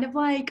 It's kind of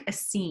like a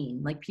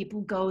scene. Like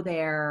people go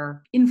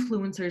there.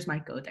 Influencers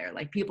might go there.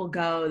 Like people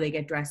go, they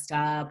get dressed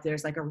up.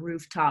 There's like a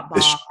rooftop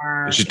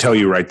bar. I should tell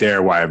you right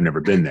there why I've never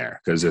been there,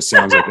 because it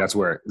sounds like that's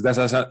where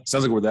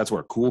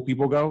cool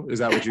people go. Is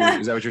that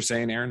what you're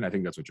saying, Aaron? I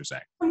think that's what you're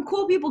saying. Some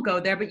cool people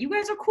go there, but you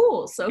guys are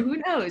cool, so who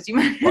knows? You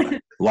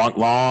might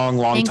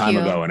long time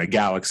ago in a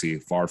galaxy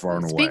far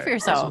and away. Speak for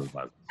yourself.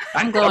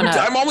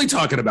 I'm only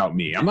talking about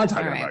me. I'm not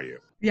talking about you.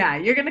 Yeah,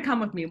 you're going to come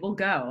with me. We'll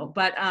go.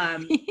 But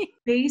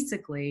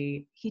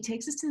basically, he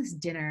takes us to this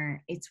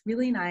dinner. It's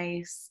really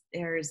nice.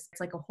 It's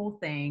like a whole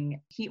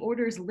thing. He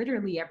orders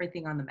literally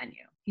everything on the menu.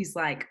 He's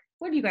like,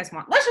 what do you guys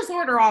want? Let's just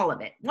order all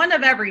of it. One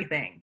of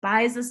everything.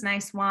 Buys this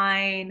nice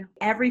wine.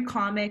 Every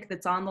comic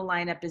that's on the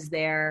lineup is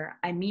there.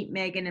 I meet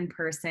Megan in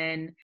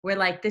person. We're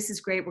like, this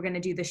is great. We're going to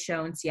do the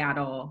show in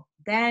Seattle.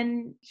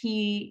 Then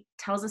he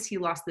tells us he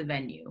lost the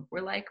venue.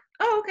 We're like,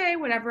 oh, okay,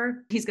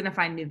 whatever. He's going to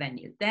find a new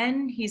venue.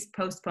 Then he's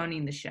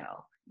postponing the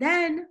show.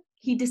 Then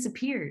he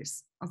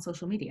disappears on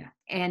social media.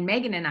 And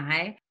Megan and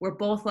I were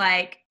both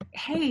like,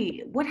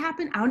 hey, what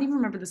happened? I don't even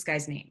remember this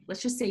guy's name.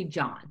 Let's just say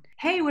John.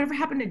 Hey, whatever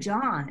happened to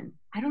John?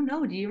 I don't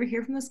know. Did you ever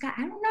hear from this guy?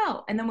 I don't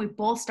know. And then we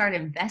both start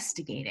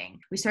investigating.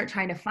 We start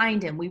trying to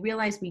find him. We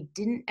realized we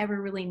didn't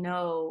ever really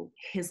know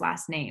his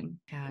last name.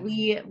 God.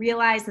 We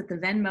realized that the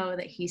Venmo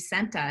that he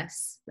sent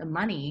us, the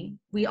money,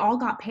 we all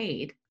got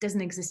paid,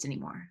 doesn't exist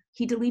anymore.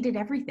 He deleted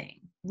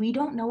everything. We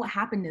don't know what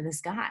happened to this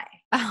guy.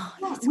 Oh,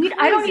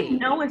 I don't even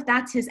know if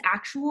that's his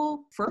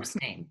actual first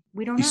name.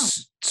 We don't know.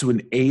 So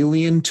an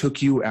alien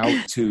took you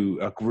out to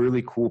a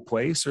really cool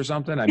place or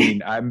something?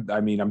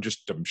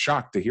 I'm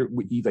shocked to hear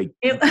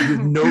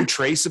no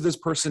trace of this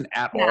person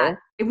at all.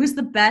 It was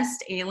the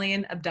best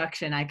alien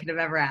abduction I could have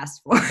ever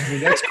asked for. I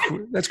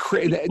mean, that's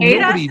crazy.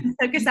 Nobody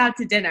took us out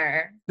to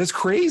dinner. That's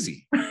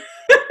crazy.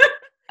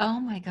 Oh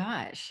my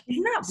gosh.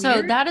 Isn't that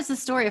weird? So that is the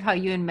story of how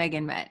you and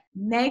Megan met.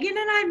 Megan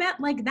and I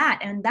met like that.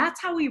 And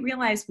that's how we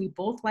realized we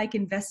both like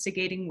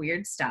investigating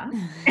weird stuff.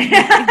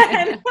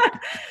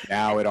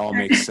 Now it all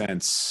makes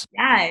sense.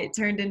 Yeah, it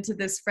turned into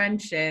this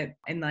friendship.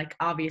 And like,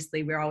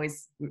 obviously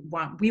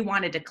we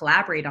wanted to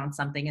collaborate on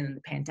something, and then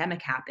the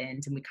pandemic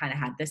happened and we kind of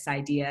had this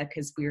idea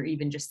because we were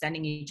even just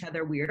sending each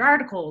other weird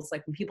articles.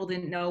 Like when people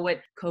didn't know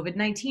what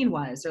COVID-19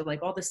 was or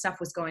like all this stuff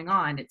was going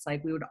on, it's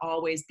like we would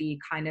always be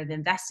kind of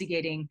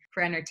investigating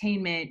for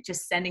entertainment,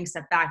 just sending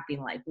stuff back,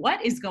 being like,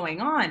 what is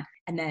going on?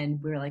 And then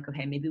we were like,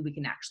 okay, maybe we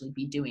can actually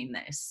be doing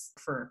this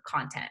for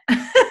content.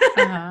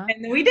 And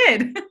then we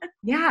did.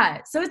 Yeah.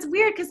 So it's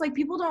weird because like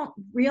people don't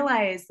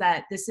realize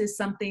that this is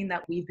something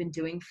that we've been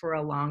doing for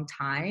a long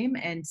time.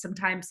 And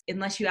sometimes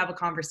unless you have a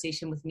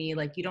conversation with me,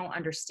 like you don't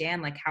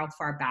understand like how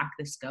far back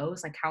this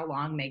goes, like how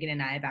long Megan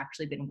and I have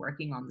actually been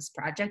working on this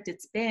project.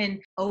 It's been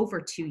over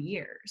 2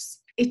 years.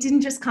 It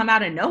didn't just come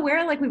out of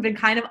nowhere. Like we've been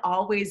kind of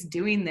always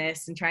doing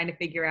this and trying to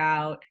figure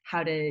out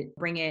how to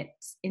bring it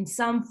in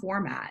some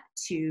format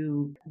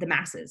to the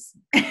masses.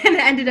 And it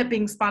ended up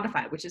being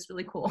Spotify, which is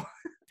really cool.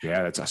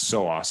 Yeah, that's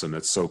so awesome.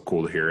 That's so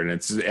cool to hear. And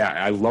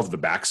I love the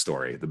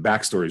backstory. The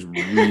backstory is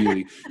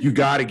really, you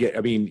got to get,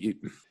 I mean,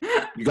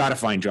 you got to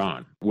find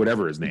John,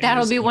 whatever his name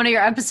That'll is. be one of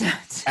your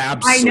episodes.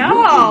 Absolutely. I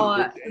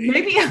know.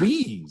 Maybe.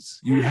 Please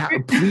do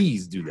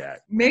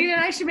that. Maybe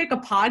I should make a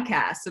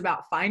podcast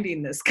about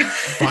finding this guy.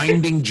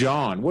 Finding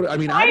John. What I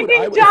mean, I would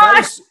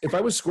if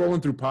I was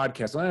scrolling through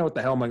podcasts, I don't know what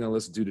the hell am I going to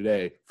listen to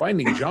today.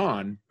 Finding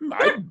John.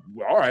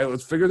 All right,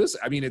 let's figure this.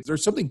 I mean,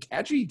 there's something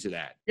catchy to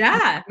that.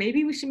 Yeah,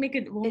 maybe we should make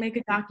a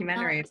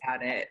documentary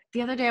about it.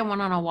 The other day I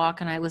went on a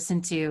walk and I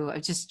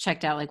just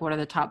checked out like what are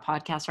the top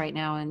podcasts right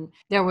now, and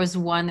there was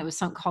one that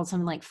was called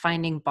something like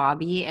Finding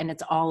Bobby, and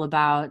it's all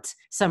about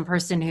some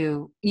person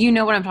who, you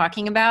know what I'm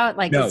talking about?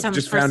 Like no, some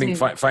just person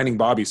Finding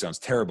Bobby sounds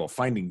terrible.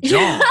 Finding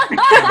John.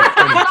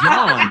 Finding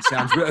John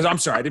sounds good. I'm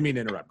sorry, I didn't mean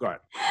to interrupt. Go ahead.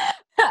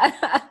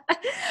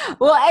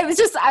 Well, I was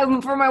just,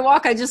 for my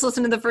walk, I just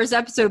listened to the first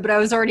episode, but I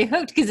was already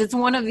hooked because it's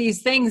one of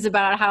these things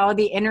about how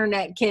the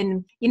internet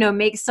can,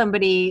 give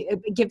somebody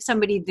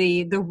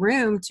the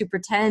room to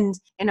pretend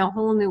in a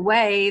whole new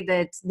way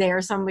that they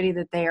are somebody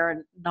that they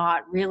are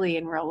not really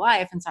in real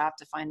life. And so I have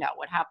to find out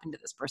what happened to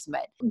this person.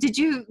 But did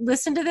you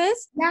listen to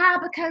this? Yeah,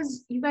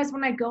 because you guys,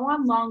 when I go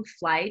on long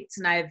flights,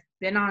 and I've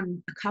been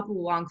on a couple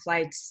of long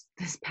flights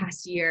this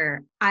past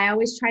year, I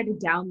always try to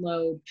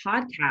download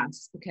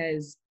podcasts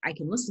because I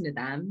can listen to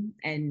them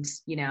and,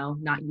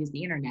 not use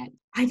the internet.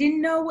 I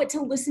didn't know what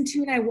to listen to,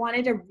 and I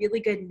wanted a really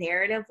good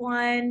narrative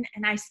one.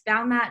 And I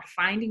found that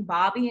Finding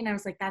Bobby, and I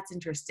was like, that's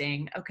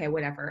interesting. Okay,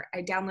 whatever.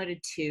 I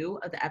downloaded 2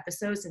 of the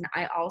episodes, and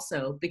I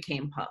also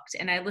became hooked.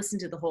 And I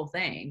listened to the whole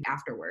thing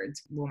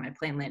afterwards when my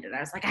plane landed. I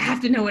was like, I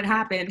have to know what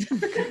happened.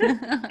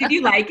 Did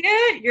you like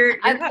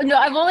it? No,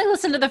 I've only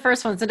listened to the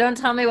first one, so don't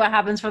tell me what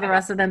happens for the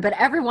rest of them. But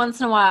every once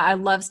in a while, I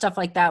love stuff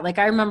like that. Like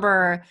I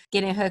remember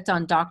getting hooked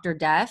on Dr.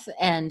 Death,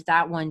 and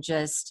that one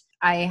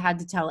I had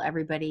to tell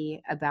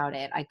everybody about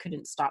it. I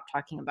couldn't stop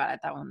talking about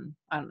it. That one,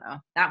 I don't know.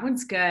 That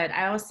one's good.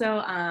 I also,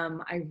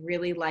 I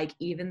really like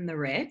Even the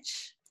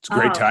Rich. It's a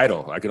great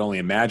title. I can only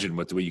imagine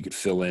what the way you could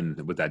fill in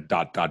with that ...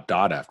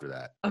 after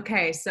that.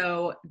 Okay,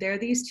 so there are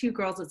these 2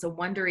 girls. It's a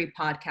Wondery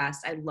podcast.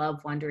 I love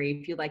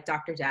Wondery. If you like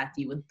Dr. Death,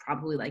 you would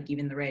probably like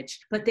Even the Rich.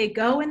 But they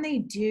go and they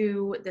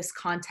do this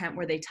content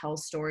where they tell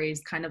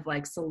stories, kind of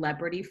like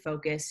celebrity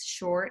focused,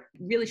 short,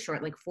 really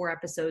short, like 4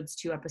 episodes,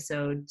 2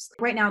 episodes.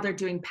 Right now they're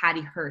doing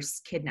Patty Hearst's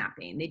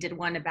kidnapping. They did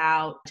one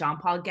about John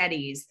Paul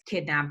Getty's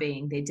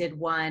kidnapping. They did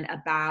one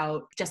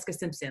about Jessica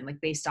Simpson,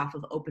 like based off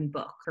of Open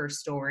Book, her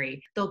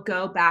story. They'll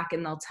go back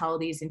and they'll tell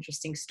these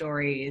interesting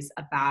stories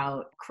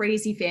about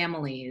crazy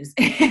families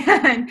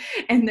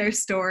and their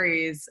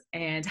stories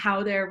and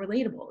how they're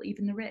relatable.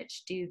 Even the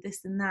rich do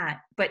this and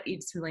that, but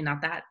it's really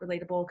not that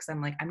relatable because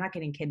I'm like, I'm not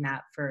getting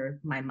kidnapped for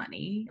my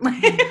money.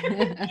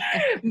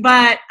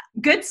 But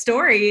good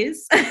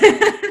stories.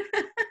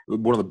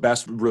 One of the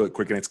best, really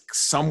quick, and it's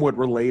somewhat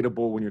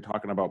relatable when you're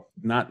talking about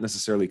not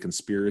necessarily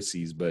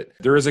conspiracies, but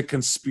there is a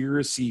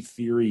conspiracy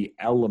theory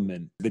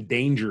element. The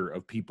danger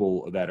of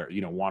people that are,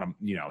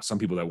 some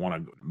people that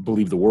want to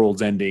believe the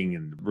world's ending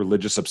and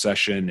religious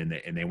obsession,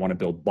 and they want to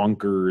build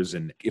bunkers.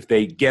 And if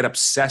they get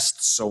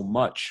obsessed so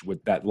much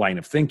with that line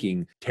of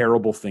thinking,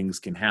 terrible things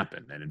can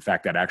happen. And in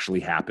fact, that actually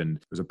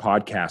happened. There's a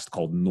podcast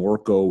called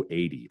Norco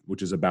 80,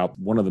 which is about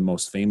one of the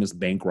most famous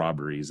bank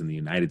robberies in the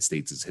United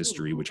States'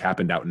 history, which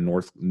happened out in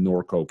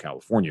Norco,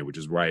 California, which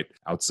is right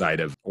outside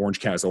of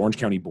Orange County. It's the Orange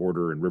County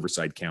border and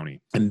Riverside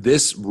County. And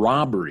this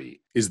robbery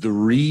is the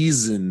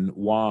reason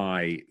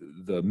why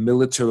the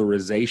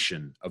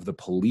militarization of the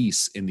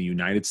police in the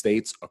United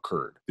States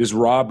occurred. This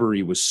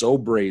robbery was so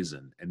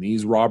brazen, and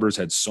these robbers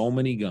had so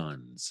many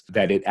guns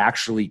that it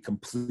actually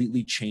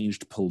completely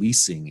changed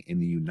policing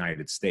in the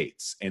United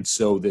States. And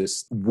so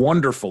this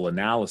wonderful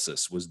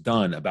analysis was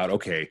done about,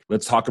 okay,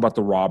 let's talk about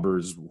the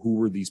robbers. Who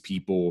were these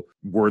people?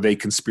 Were they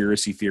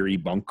conspiracy theory,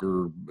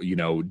 bunker,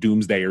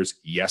 doomsdayers?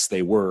 Yes,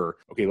 they were.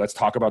 Okay, let's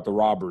talk about the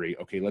robbery.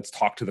 Okay, let's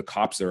talk to the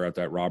cops that are at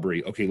that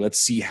robbery. Okay,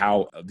 let's see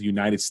how the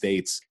United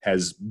States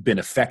has been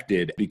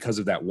affected because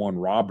of that one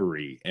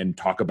robbery, and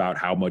talk about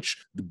how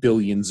much the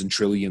billions and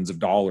trillions of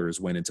dollars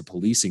went into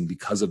policing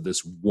because of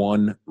this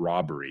one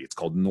robbery. It's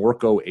called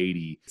Norco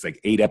 80. It's like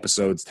 8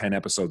 episodes, 10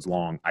 episodes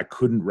long. I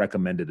couldn't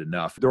recommend it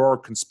enough. There are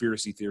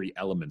conspiracy theory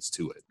elements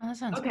to it. Oh, that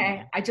sounds okay.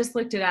 cool. I just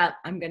looked it up.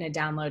 I'm going to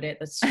download it.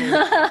 That's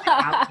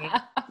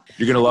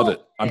You're going to love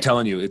it. I'm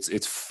telling you,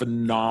 it's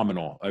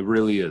phenomenal. It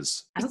really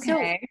is.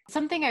 Okay. So,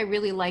 something I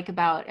really like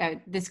about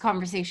this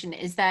conversation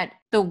is that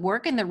the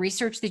work and the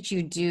research that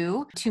you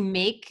do to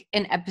make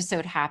an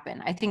episode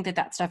happen. I think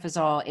that stuff is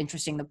all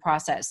interesting, the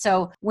process.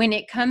 So when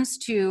it comes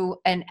to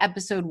an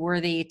episode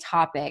worthy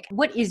topic,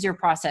 what is your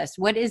process?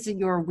 What is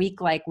your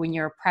week like when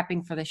you're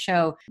prepping for the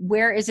show?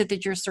 Where is it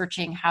that you're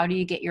searching? How do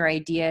you get your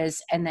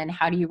ideas? And then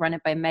how do you run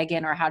it by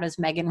Megan, or how does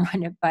Megan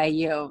run it by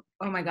you?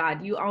 Oh my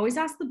God, you always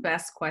ask the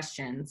best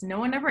questions. No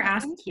one ever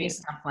asks me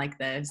stuff like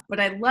this, but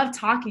I love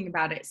talking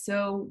about it.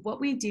 So what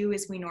we do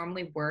is we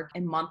normally work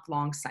in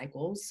month-long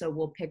cycles. So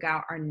we'll pick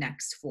out our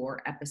next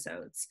 4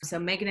 episodes. So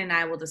Megan and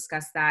I will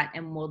discuss that,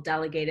 and we'll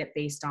delegate it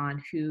based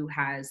on who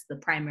has the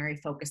primary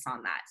focus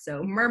on that.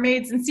 So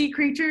mermaids and sea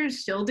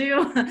creatures, she'll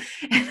do,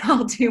 and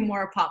I'll do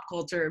more pop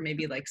culture,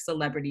 maybe like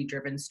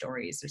celebrity-driven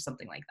stories or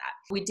something like that.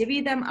 We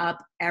divvy them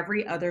up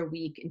every other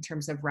week in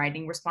terms of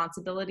writing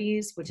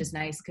responsibilities, which is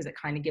nice because it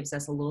kind of gives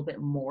us a little bit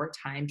more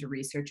time to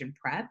research and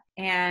prep.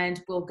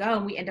 And we'll go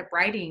and we end up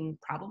writing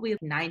probably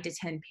 9 to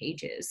 10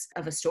 pages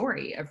of a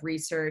story of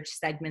research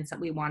segments that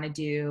we want to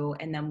do.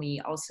 And then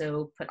we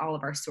also put all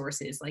of our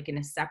sources like in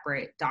a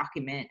separate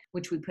document,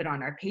 which we put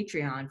on our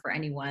Patreon for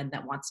anyone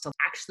that wants to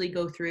actually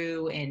go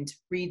through and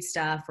read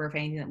stuff, or if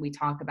anything that we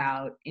talk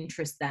about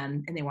interests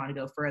them and they want to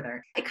go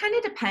further. It kind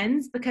of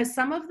depends, because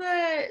some of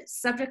the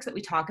subjects that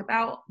we talk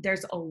about,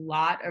 there's a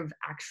lot of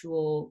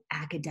actual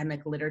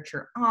academic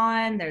literature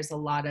on. There's a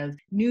lot of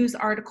news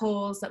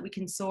articles that we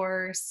can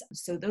source.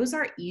 So those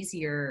are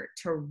easier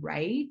to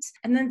write.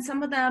 And then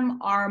some of them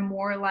are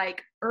more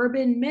like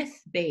urban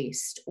myth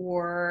based,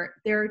 or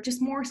they're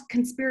just more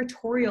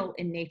conspiratorial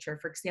in nature.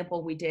 For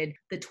example, we did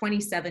the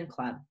 27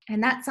 Club,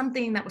 and that's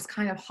something that was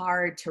kind of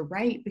hard to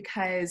write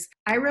because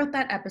I wrote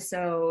that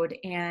episode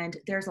and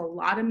there's a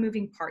lot of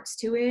moving parts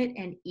to it,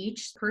 and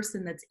each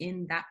person that's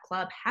in that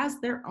club has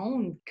their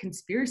own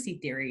conspiracy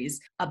theories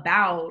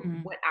about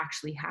what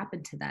actually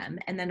happened to them.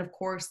 And then of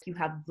course you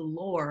have the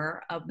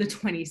lore of the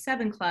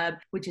 27 Club,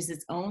 which is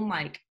its own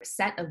like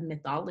set of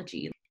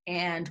mythology,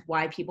 and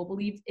why people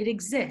believe it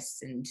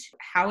exists and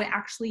how it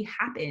actually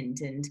happened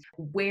and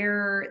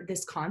where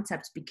this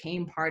concept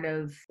became part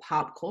of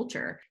pop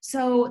culture.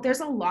 So there's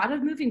a lot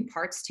of moving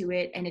parts to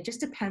it, and it just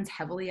depends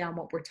heavily on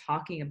what we're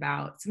talking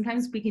about.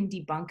 Sometimes we can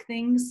debunk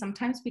things,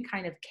 sometimes we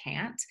kind of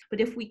can't,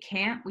 but if we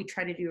can't, we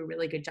try to do a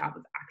really good job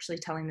of actually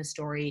telling the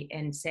story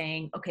and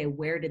saying, okay,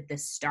 where did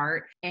this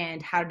start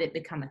and how did it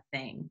become a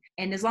thing?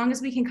 And as long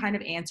as we can kind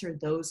of answer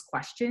those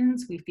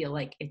questions, we feel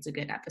like it's a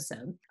good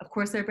episode. Of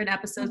course, there have been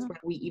episodes where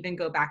we even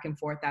go back and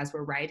forth as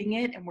we're writing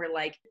it, and we're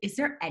like, is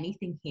there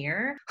anything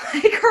here?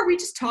 Like, are we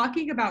just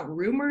talking about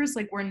rumors?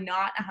 Like, we're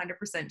not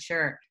 100%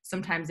 sure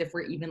sometimes if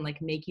we're even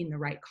like making the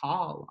right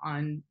call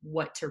on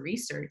what to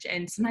research.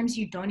 And sometimes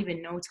you don't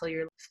even know till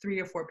you're 3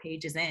 or 4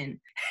 pages in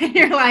and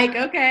you're like,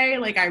 okay,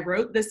 like I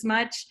wrote this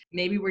much,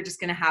 maybe we're just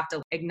going to have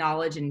to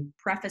acknowledge and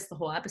preface the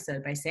whole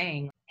episode by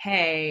saying,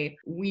 hey,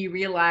 we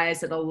realize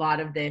that a lot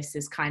of this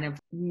is kind of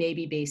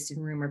maybe based in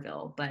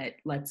Rumorville, but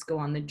let's go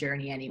on the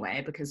journey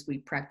anyway because we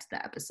prepped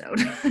the episode.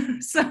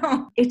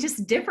 So it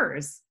just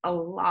differs a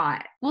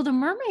lot. Well, the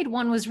mermaid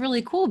one was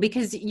really cool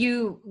because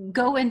you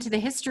go into the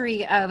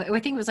history of, I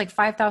think it was like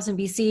 5000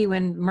 BC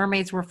when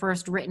mermaids were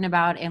first written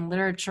about in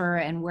literature,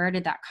 and where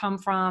did that come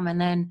from?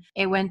 And then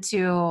it went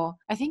to,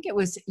 I think it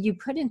was, you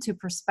put into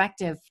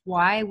perspective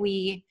why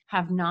we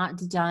have not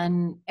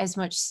done as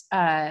much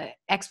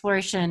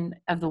exploration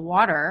of the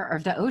water or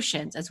of the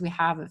oceans as we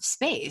have of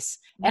space.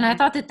 And I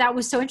thought that that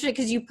was so interesting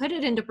because you put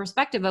it into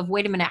perspective of,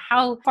 wait a minute,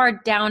 how far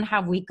down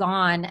have we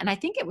gone? And I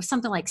think it was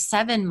something like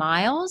 7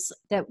 miles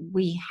that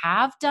we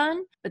have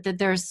done, but that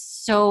there's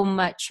so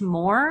much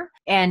more,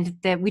 and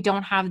that we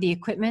don't have the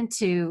equipment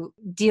to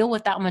deal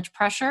with that much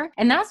pressure.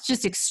 And that's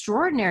just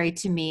extraordinary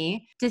to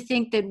me, to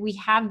think that we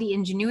have the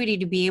ingenuity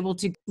to be able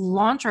to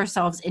launch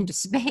ourselves into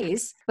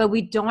space, but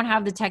we don't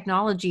have the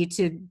technology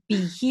to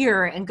be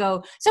here and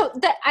go. So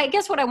that, I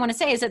guess what I want to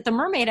say is that the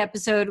mermaid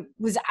episode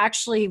was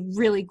actually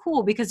really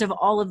cool because of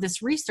all of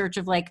this research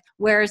of like,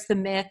 where's the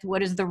myth?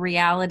 What is the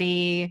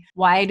reality?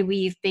 Why do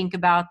we think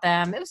about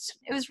them?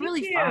 It was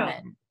really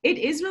fun. It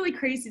is really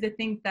crazy to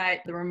think that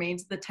the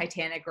remains of the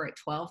Titanic are at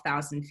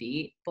 12,000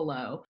 feet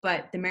below,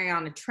 but the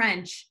Mariana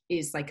Trench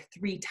is like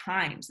 3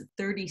 times,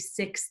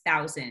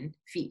 36,000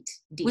 feet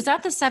deep. Was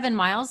that the 7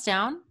 miles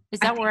down? Is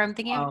that where I'm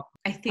thinking? Oh,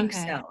 I think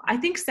so. I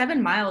think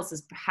 7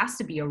 miles has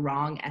to be a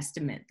wrong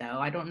estimate, though.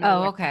 I don't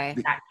know where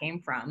that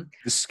came from.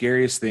 The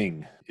scariest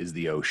thing is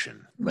the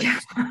ocean. Like,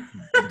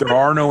 there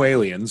are no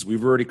aliens.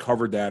 We've already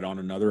covered that on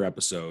another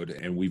episode,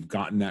 and we've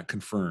gotten that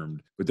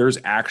confirmed. But there's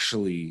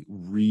actually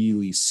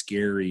really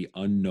scary,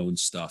 unknown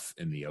stuff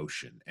in the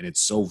ocean, and it's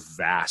so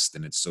vast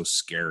and it's so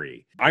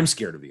scary. I'm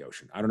scared of the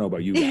ocean. I don't know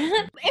about you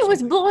guys. It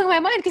was blowing my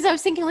mind because I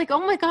was thinking like,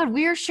 oh my God,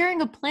 we are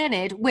sharing a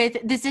planet with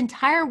this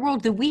entire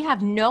world that we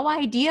have no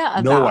idea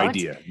about.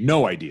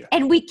 No idea.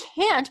 And we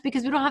can't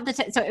because we don't have the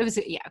so it was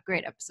a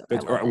great episode.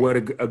 What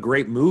a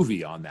great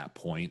movie on that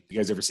point. You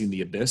guys ever seen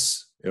The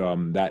Abyss?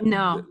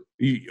 No.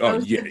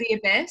 The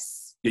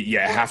Abyss?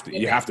 Yeah,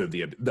 you have to.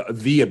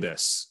 The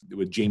Abyss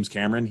with James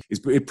Cameron is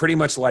pretty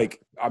much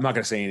like, I'm not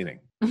going to say anything.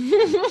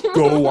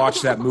 Go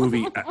watch that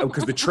movie,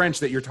 because the trench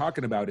that you're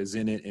talking about is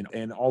in it,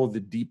 and all of the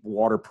deep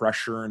water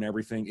pressure and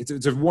everything.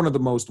 It's one of the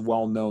most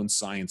well-known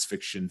science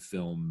fiction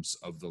films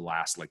of the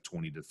last like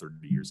 20 to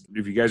 30 years.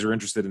 If you guys are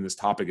interested in this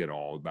topic at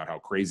all about how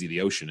crazy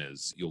the ocean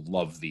is, you'll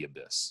love The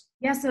Abyss.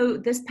 Yeah, so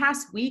this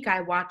past week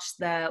I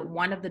watched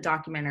one of the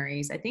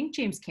documentaries. I think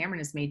James Cameron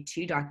has made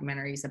 2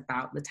 documentaries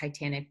about the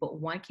Titanic, but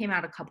one came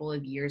out a couple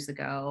of years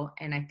ago,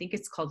 and I think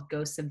it's called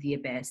Ghosts of the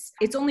Abyss.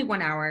 It's only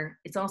 1 hour.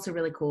 It's also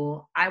really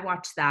cool. I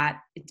watched that.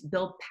 It's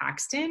Bill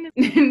Paxton,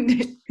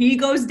 and he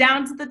goes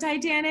down to the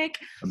Titanic.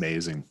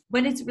 Amazing.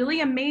 But it's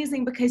really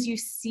amazing because you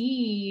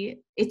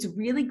see it's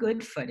really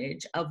good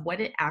footage of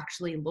what it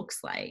actually looks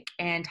like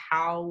and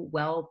how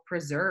well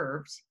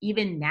preserved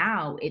even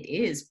now it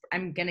is.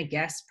 I'm going to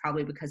guess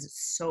probably because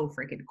it's so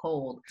freaking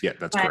cold. Yeah,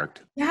 that's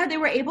correct. Yeah, they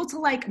were able to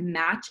like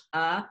match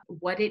up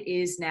what it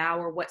is now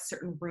or what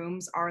certain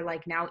rooms are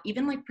like now,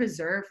 even like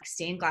preserve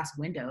stained glass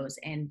windows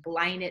and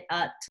line it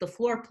up to the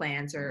floor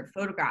plans or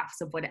photographs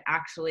of what it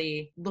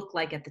actually looked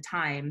like at the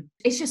time.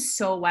 It's just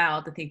so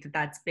wild to think that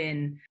that's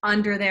been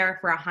under there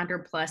for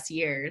 100+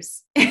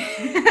 years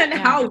and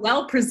how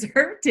well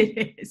preserved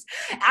it is.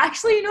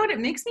 Actually, you know what? It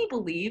makes me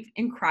believe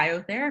in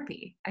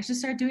cryotherapy. I should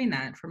start doing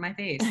that for my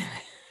face.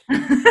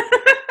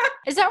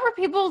 Is that where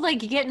people like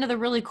get into the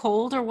really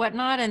cold or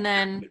whatnot, and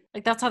then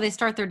like that's how they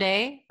start their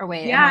day? Or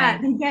wait, yeah,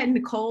 they get in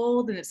the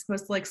cold, and it's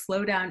supposed to like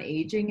slow down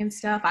aging and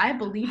stuff. I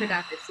believe it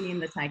after seeing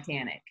the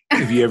Titanic.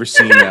 Have you ever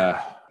seen?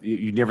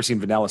 You've never seen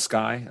Vanilla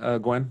Sky,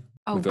 Gwen?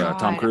 With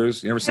Tom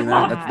Cruise. You ever seen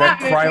that? That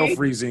cryo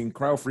freezing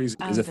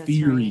is a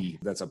theory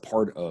that's a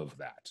part of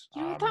that.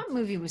 Yeah, that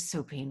movie was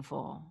so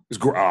painful.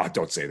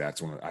 Don't say that.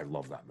 I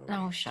love that movie.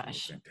 Oh,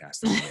 shush.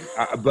 Fantastic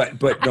movie.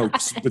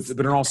 But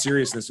in all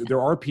seriousness,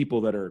 there are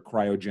people that are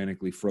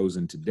cryogenically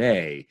frozen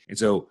today. And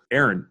so,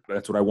 Aaron,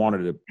 that's what I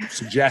wanted to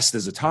suggest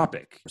as a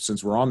topic.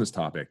 Since we're on this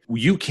topic,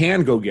 you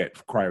can go get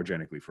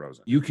cryogenically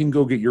frozen. You can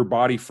go get your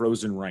body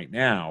frozen right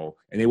now,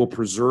 and they will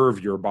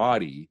preserve your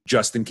body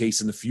just in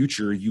case in the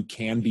future you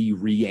can be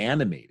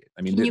reanimated.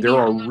 I mean, there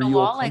are real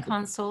wall like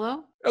Han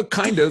Solo.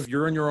 Kind of.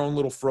 You're in your own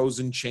little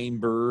frozen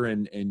chamber,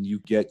 and you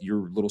get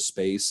your little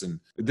space. And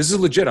this is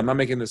legit. I'm not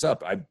making this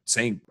up. I'm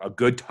saying a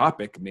good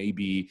topic may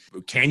be,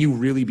 can you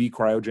really be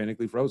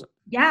cryogenically frozen?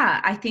 Yeah,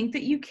 I think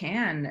that you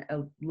can.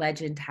 A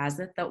legend has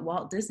it that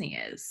Walt Disney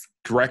is.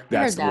 Correct.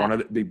 That's one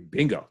of the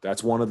bingo.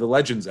 That's one of the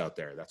legends out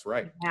there. That's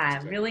right. Yeah,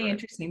 that's really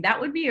interesting.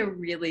 That would be a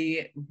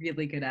really,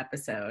 really good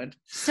episode.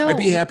 So I'd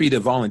be happy to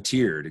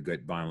volunteer to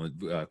get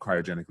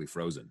cryogenically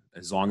frozen,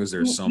 as long as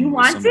there's some. You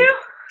want to?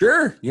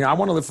 Sure. I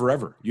want to live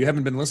forever. You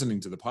haven't been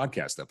listening to the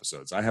podcast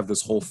episodes. I have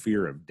this whole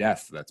fear of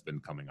death that's been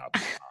coming up.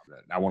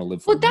 I want to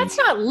live forever. Well, that's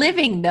not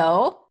living,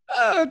 though.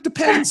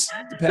 Depends.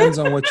 Depends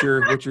on what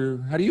you're,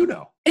 how do you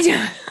know?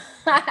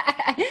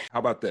 How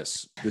about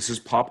this? This is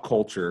pop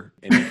culture,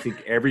 and I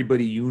think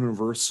everybody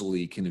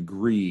universally can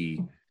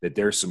agree that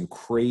there's some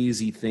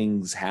crazy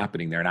things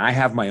happening there. And I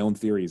have my own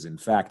theories. In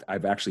fact,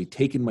 I've actually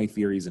taken my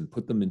theories and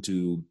put them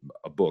into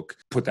a book.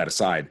 Put that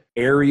aside.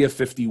 Area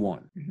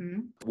 51. Mm-hmm.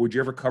 Would you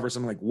ever cover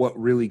something like what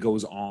really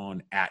goes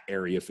on at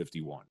Area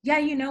 51? Yeah,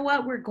 you know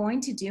what? We're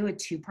going to do a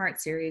 2-part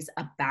series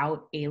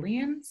about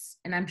aliens,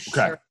 and I'm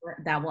sure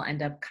that will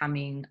end up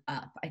coming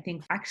up. I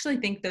actually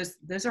think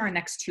those are our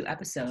next 2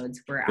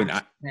 episodes. We're actually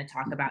going to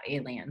talk about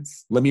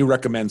aliens. Let me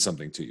recommend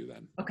something to you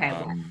then. Okay.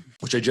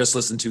 Which I just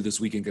listened to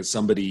this weekend because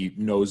somebody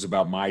knows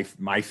about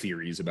my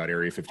theories about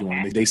Area 51.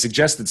 Okay. They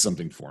suggested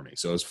something for me.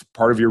 So as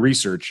part of your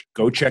research,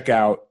 go check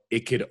out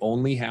It Could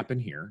Only Happen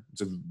Here.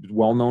 It's a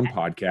well-known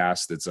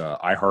podcast. It's a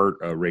iHeart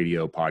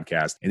Radio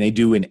podcast. And they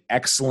do an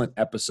excellent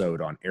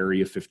episode on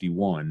Area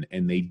 51,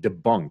 and they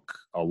debunk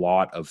a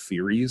lot of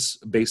theories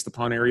based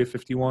upon Area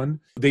 51.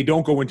 They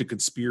don't go into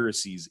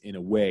conspiracies in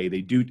a way.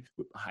 They do.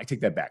 I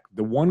take that back.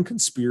 The one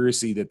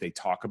conspiracy that they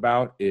talk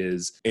about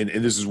is, and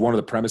this is one of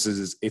the premises,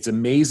 is it's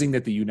amazing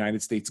that the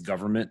United States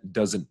government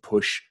doesn't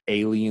push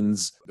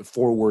aliens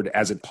forward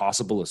as a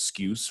possible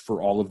excuse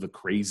for all of the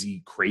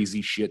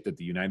crazy shit that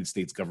the United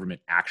States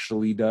government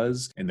actually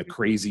does, and the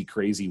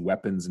crazy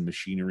weapons and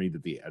machinery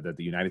that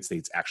the United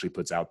States actually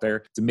puts out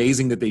there. It's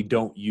amazing that they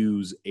don't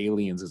use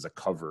aliens as a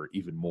cover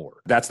even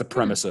more. That's the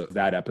premise of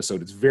that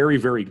episode. It's very,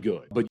 very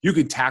good. But you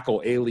could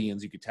tackle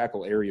aliens, you could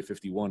tackle Area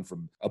 51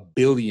 from a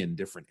billion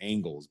different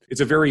angles.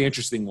 It's a very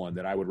interesting one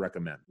that I would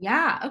recommend.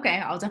 Yeah, okay.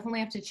 I'll definitely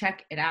have to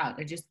check it out.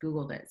 I just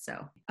Googled it,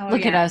 so.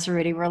 Look at us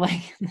already. We're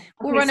like,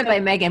 we'll run it by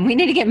Megan. We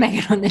need to get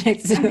Megan on the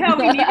next Zoom. No,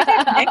 we need to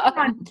get Megan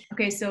on.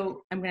 Okay,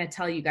 so I'm going to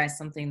tell you guys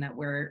something that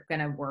we're going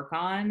to work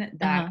on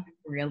that I'm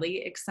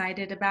really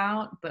excited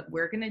about, but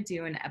we're going to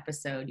do an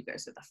episode, you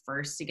guys are the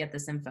first to get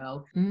this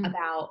info,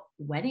 about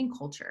wedding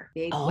culture,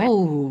 big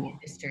wedding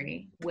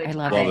industry. I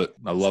love it.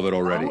 I love it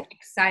already. So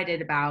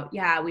excited about.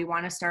 Yeah, we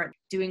want to start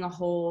doing a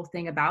whole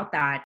thing about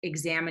that,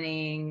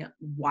 examining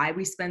why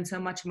we spend so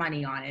much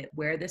money on it,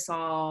 where this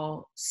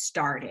all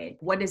started,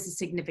 what is the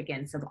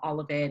significance of all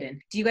of it.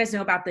 And do you guys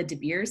know about the De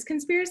Beers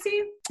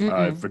conspiracy?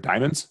 For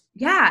diamonds?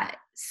 Yeah.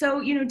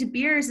 So, De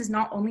Beers is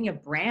not only a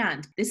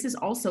brand, this is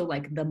also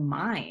like the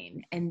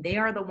mine. And they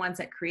are the ones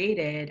that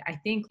created, I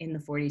think in the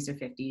 40s or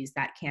 50s,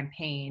 that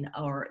campaign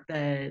or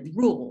the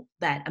rule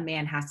that a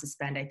man has to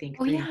spend, I think,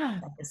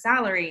 3% of the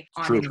salary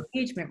on an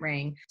engagement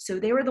ring. So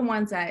they were the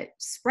ones that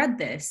spread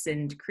this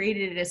and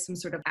created it as some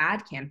sort of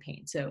ad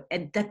campaign. So,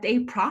 and that they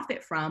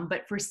profit from,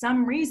 but for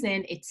some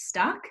reason it's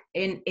stuck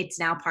and it's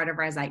now part of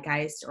our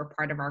zeitgeist or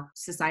part of our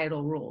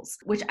societal rules,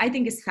 which I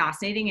think is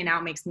fascinating. And now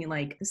it makes me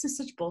like, this is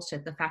such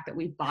bullshit. The fact that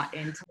we bought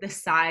into the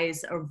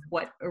size of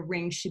what a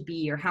ring should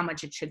be or how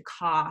much it should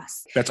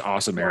cost. That's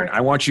awesome, Erin.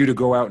 I want you to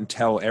go out and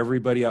tell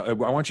everybody. I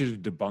want you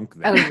to debunk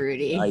that. Oh,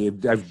 Rudy.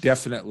 I've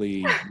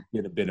definitely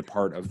been a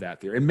part of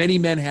that theory. And many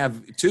men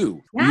have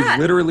too. Yeah. We've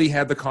literally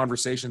had the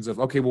conversations of,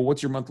 okay, well,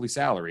 what's your monthly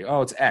salary?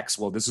 Oh, it's X.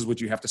 Well, this is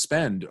what you have to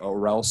spend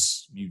or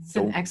else you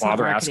don't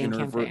bother asking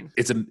her for it.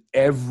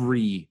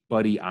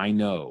 Everybody I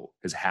know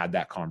has had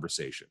that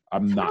conversation.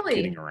 I'm not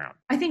kidding around.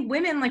 I think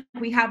women, like,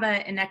 we have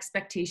an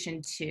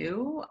expectation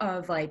too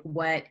of like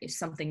what if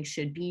something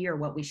should be or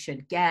what we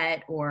should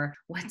get or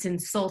what's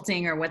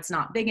insulting or what's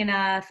not big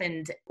enough.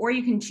 Or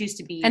you can choose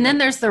to be. And then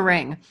there's the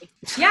ring.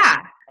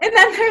 Yeah. And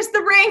then there's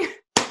the ring.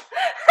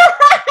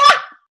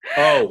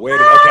 Oh, wait a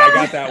minute. Okay, I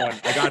got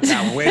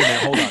that one. Wait a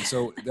minute. Hold on.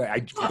 So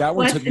that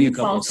one took me a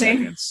couple of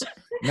seconds.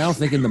 Now I'm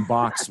thinking the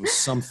box was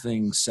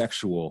something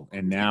sexual,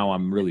 and now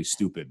I'm really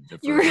stupid.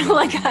 You were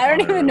like, I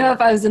don't even know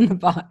if I was in the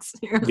box.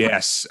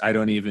 Yes, I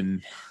don't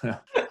even.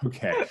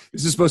 Okay,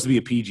 this is supposed to be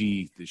a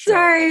PG show.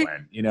 Sorry,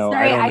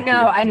 Sorry,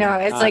 I know.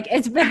 It's like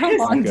it's been a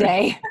long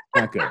day.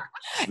 Not good.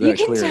 You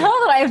can tell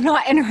that I have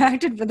not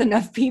interacted with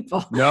enough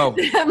people. No.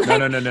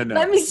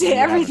 Let me say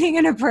everything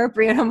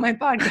inappropriate on my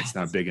podcast. It's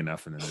not big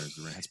enough, and then there's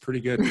the ring. It's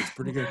pretty good.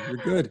 You're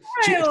good.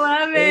 I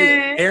love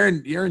it.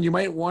 Erin, you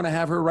might want to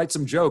have her write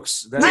some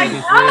jokes. She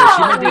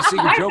might be a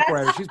secret joke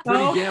writer. She's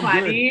pretty damn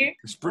funny.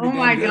 Good. Oh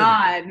my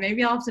God.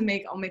 Maybe I'll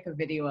make a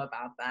video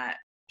about that.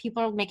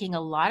 People are making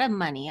a lot of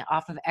money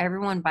off of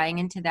everyone buying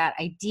into that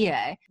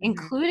idea,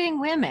 including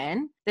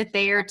women, that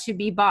they are to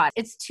be bought.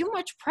 It's too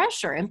much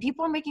pressure, and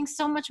people are making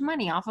so much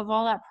money off of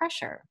all that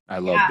pressure. I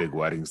love big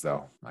weddings,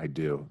 though. I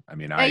do. I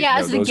mean,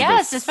 as a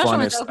guest, especially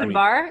with open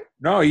bar.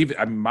 No,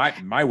 even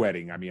my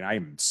wedding. I mean, I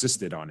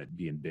insisted on it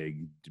being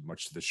big,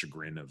 much to the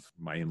chagrin of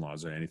my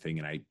in-laws or anything,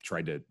 and I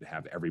tried to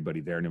have everybody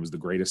there, and it was the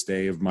greatest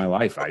day of my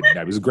life.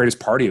 It was the greatest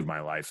party of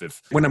my life.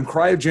 When I'm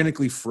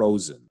cryogenically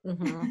frozen,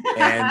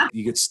 and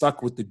you get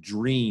stuck with the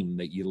dream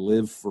that you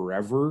live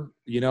forever,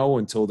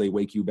 until they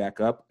wake you back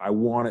up. I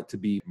want it to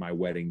be my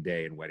wedding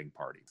day and wedding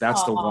party.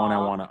 That's the one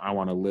I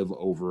want to live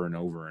over and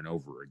over and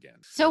over again.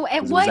 So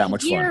at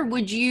what year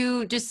would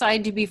you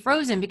decide to be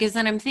frozen? Because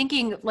then I'm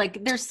thinking,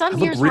 like, there's some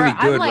years really where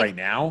good I'm like, right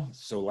now.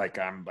 So like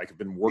I've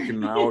been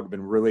working out,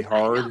 been really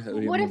hard.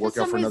 What if work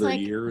out for another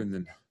year and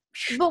then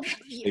well,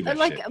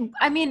 like,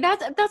 I mean,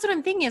 that's what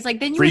I'm thinking is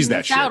like, then you would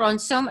miss out on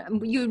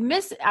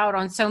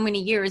so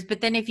many years. But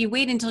then if you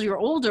wait until you're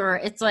older,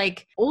 it's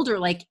like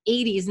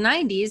 80s,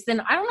 90s, then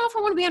I don't know if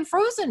I want to be on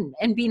Frozen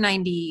and be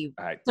 90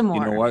 some more.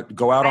 You know what?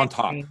 Go out on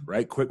top,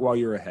 right? Quit while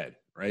you're ahead.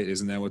 Right?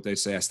 Isn't that what they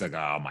say? I still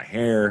got all my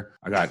hair.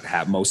 I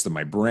got most of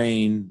my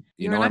brain.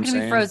 You're not going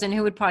to be frozen.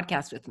 Who would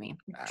podcast with me?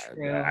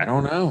 I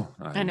don't know.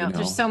 I know.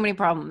 There's so many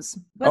problems.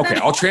 Okay.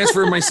 I'll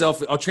transfer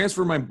myself. I'll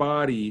transfer my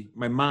body,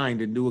 my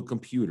mind into a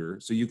computer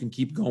so you can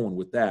keep going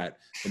with that.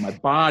 But my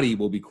body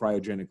will be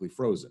cryogenically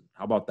frozen.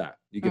 How about that?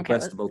 You get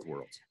best of both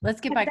worlds.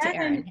 Let's get back to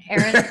Erin.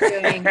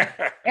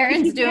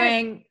 Erin's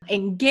doing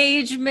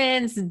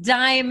engagements,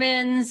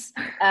 diamonds,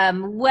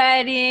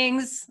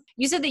 weddings.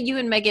 You said that you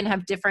and Megan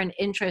have different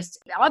interests.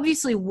 It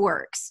obviously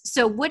works.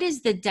 So what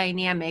is the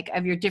dynamic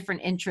of your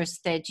different interests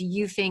that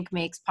you think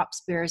makes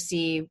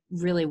Popspiracy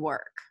really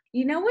work?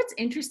 What's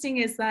interesting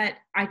is that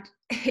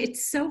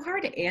it's so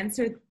hard to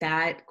answer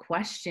that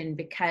question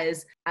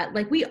because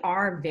we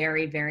are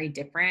very, very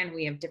different.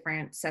 We have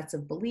different sets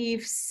of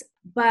beliefs,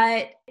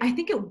 but I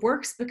think it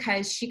works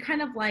because she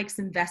kind of likes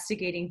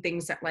investigating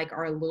things that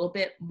are a little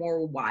bit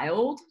more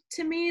wild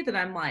to me, that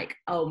I'm like,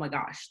 oh my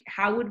gosh,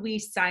 how would we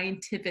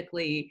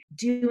scientifically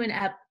do an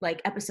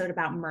episode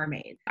about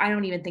mermaids? I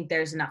don't even think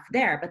there's enough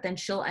there, but then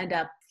she'll end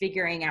up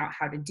figuring out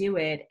how to do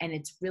it. And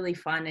it's really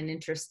fun and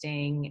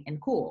interesting and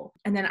cool.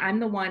 And then I'm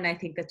the one, I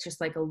think, that's just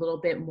a little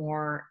bit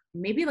more,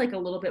 maybe a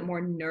little bit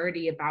more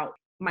nerdy about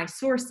my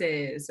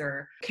sources,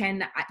 or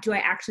do I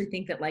actually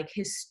think that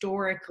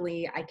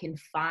historically I can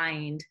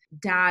find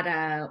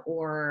data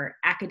or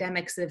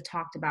academics that have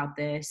talked about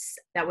this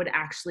that would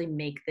actually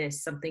make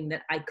this something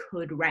that I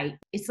could write.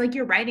 It's like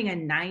you're writing a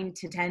 9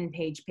 to 10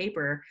 page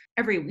paper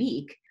every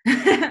week.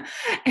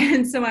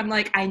 And so I'm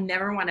like, I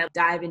never want to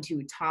dive into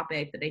a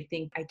topic that I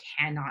think I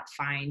cannot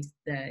find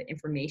the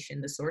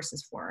information, the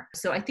sources for.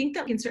 So I think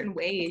that in certain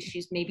ways,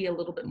 she's maybe a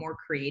little bit more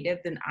creative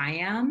than I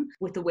am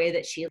with the way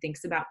that she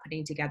thinks about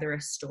putting together a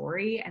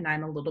story. And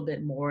I'm a little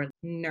bit more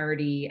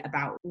nerdy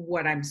about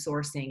what I'm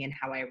sourcing and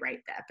how I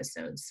write the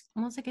episodes.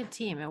 Almost like a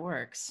team. It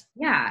works.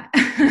 Yeah.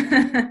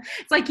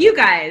 It's like you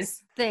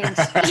guys. Thanks.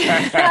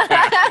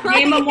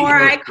 Name a more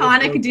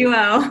iconic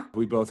duo.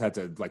 We both had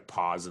to like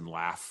pause and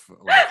laugh.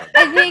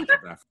 I think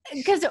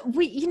because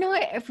you know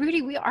what,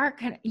 Rudy, we are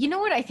kind of, you know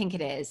what I think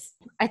it is?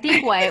 I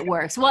think why it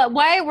works. Well,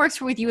 why it works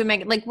with you and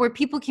Megan, like where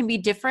people can be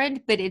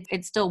different, but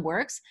it still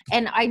works.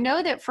 And I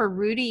know that for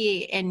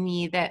Rudy and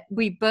me, that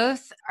we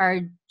both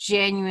are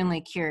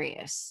genuinely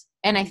curious.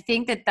 And I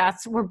think that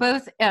we're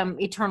both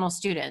eternal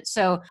students.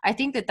 So I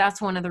think that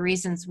that's one of the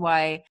reasons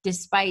why,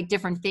 despite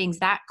different things,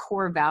 that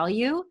core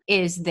value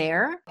is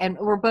there. And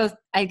we're both,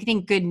 I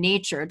think, good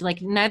natured.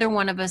 Like neither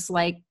one of us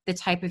like the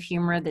type of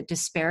humor that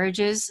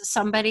disparages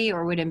somebody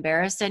or would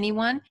embarrass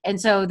anyone. And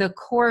so the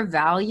core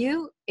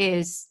value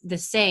is the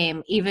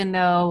same, even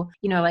though,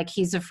 you know, like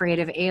he's afraid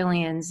of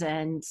aliens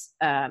and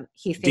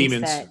he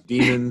thinks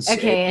demons.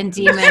 Okay, and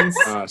demons.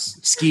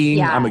 Skiing.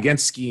 Yeah. I'm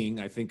against skiing.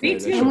 I think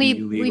that should be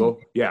illegal.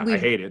 I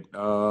hate it.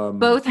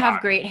 Both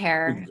have great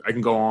hair. I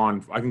can go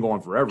on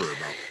forever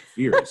about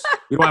fears.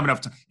 We don't have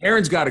enough time.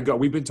 Erin's got to go.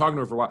 We've been talking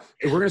to her for a while.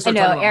 If we're going to start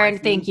talking about Erin,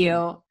 thank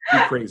you.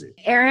 She's crazy.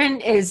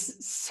 Erin is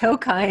so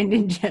kind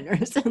and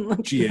generous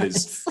and she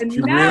is.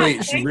 She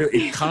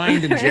really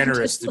kind and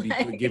generous to be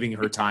giving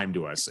her time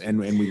to us, and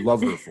we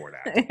love her for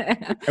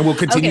that. And we'll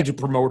continue to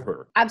promote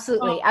her.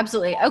 Absolutely.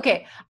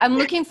 Okay, I'm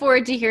looking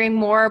forward to hearing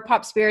more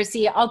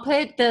Popspiracy. I'll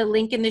put the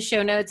link in the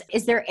show notes.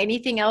 Is there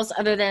anything else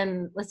other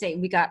than, let's say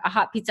we got a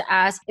hot pizza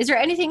ass? Is there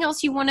anything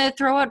else you want to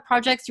throw out?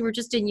 Projects? You were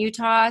just in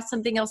Utah.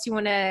 Something else you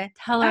want to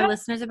tell our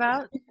listeners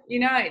about? You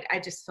know,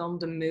 I just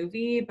filmed a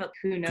movie, but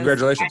who knows?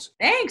 Congratulations.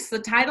 Thanks. The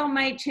title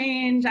might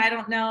change. I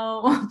don't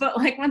know. But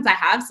like once I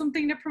have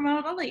something to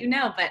promote, I'll let you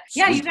know. But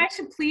yeah, you guys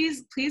should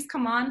please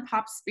come on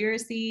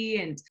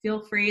Popspiracy and feel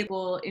free.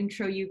 We'll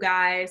intro you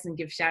guys and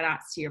give shout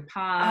outs to your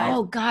pod.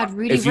 Oh God,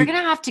 Rudy, we're going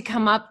to have to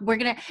come up. We're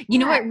going to, you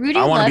know what? Rudy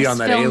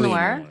loves film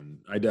noir.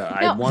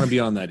 I want to be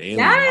on that alien.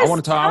 Yes, I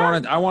want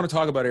to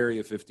talk about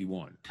Area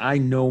 51. I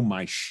know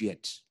my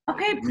shit.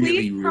 Okay,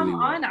 please come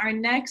on. Our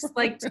next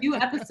 2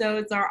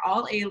 episodes are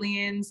all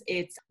aliens.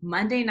 It's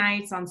Monday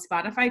nights on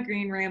Spotify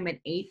Green Room at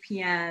 8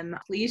 p.m.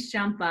 Please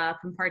jump up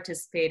and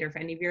participate. Or if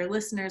any of your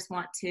listeners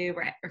want to,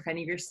 or if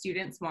any of your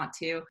students want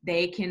to,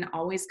 they can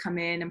always come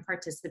in and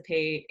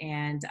participate.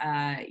 And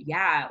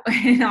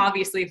and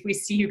obviously if we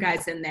see you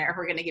guys in there,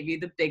 we're going to give you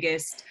the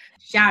biggest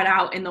shout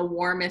out and the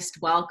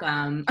warmest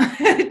welcome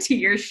to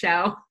your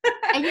show.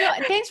 And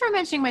thanks for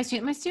mentioning my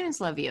students. My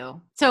students love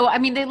you. So, I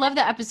mean, they love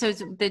the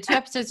episodes, the 2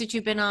 episodes that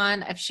you've been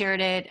on. I've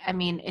shared it. I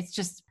mean, it's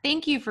just,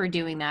 thank you for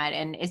doing that.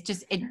 And it's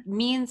just, it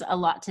means a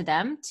lot to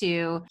them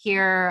to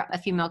hear a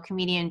female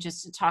comedian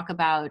just to talk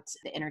about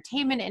the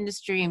entertainment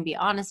industry and be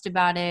honest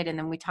about it. And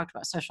then we talked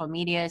about social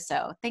media.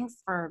 So thanks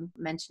for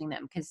mentioning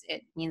them because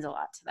it means a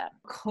lot to them.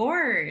 Of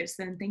course.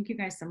 And thank you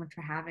guys so much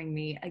for having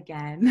me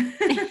again.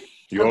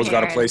 You always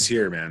got a place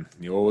here, man.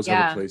 You always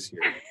have a place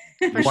here.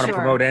 If you want to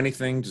promote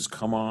anything, just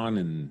come on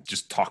and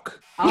just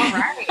talk. All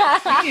right.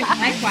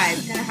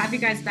 Likewise. Gonna have you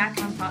guys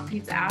back on Hot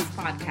Pizza Ass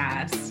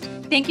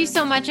Podcast. Thank you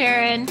so much,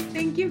 Erin.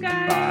 Thank you,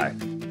 guys. Bye.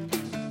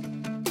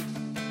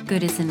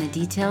 Good is in the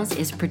Details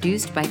is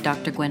produced by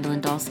Dr.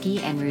 Gwendolyn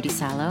Dolsky and Rudy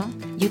Salo.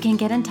 You can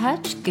get in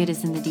touch,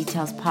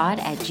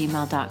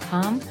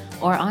 goodisinthedetailspod@gmail.com,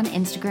 or on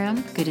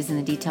Instagram, Good is in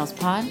the Details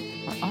Pod,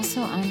 or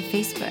also on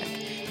Facebook.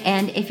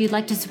 And if you'd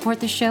like to support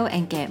the show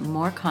and get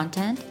more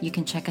content, you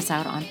can check us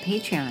out on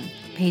Patreon,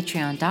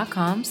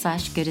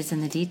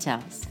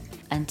 patreon.com/goodisinthedetails.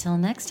 Until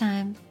next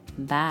time,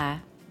 bye.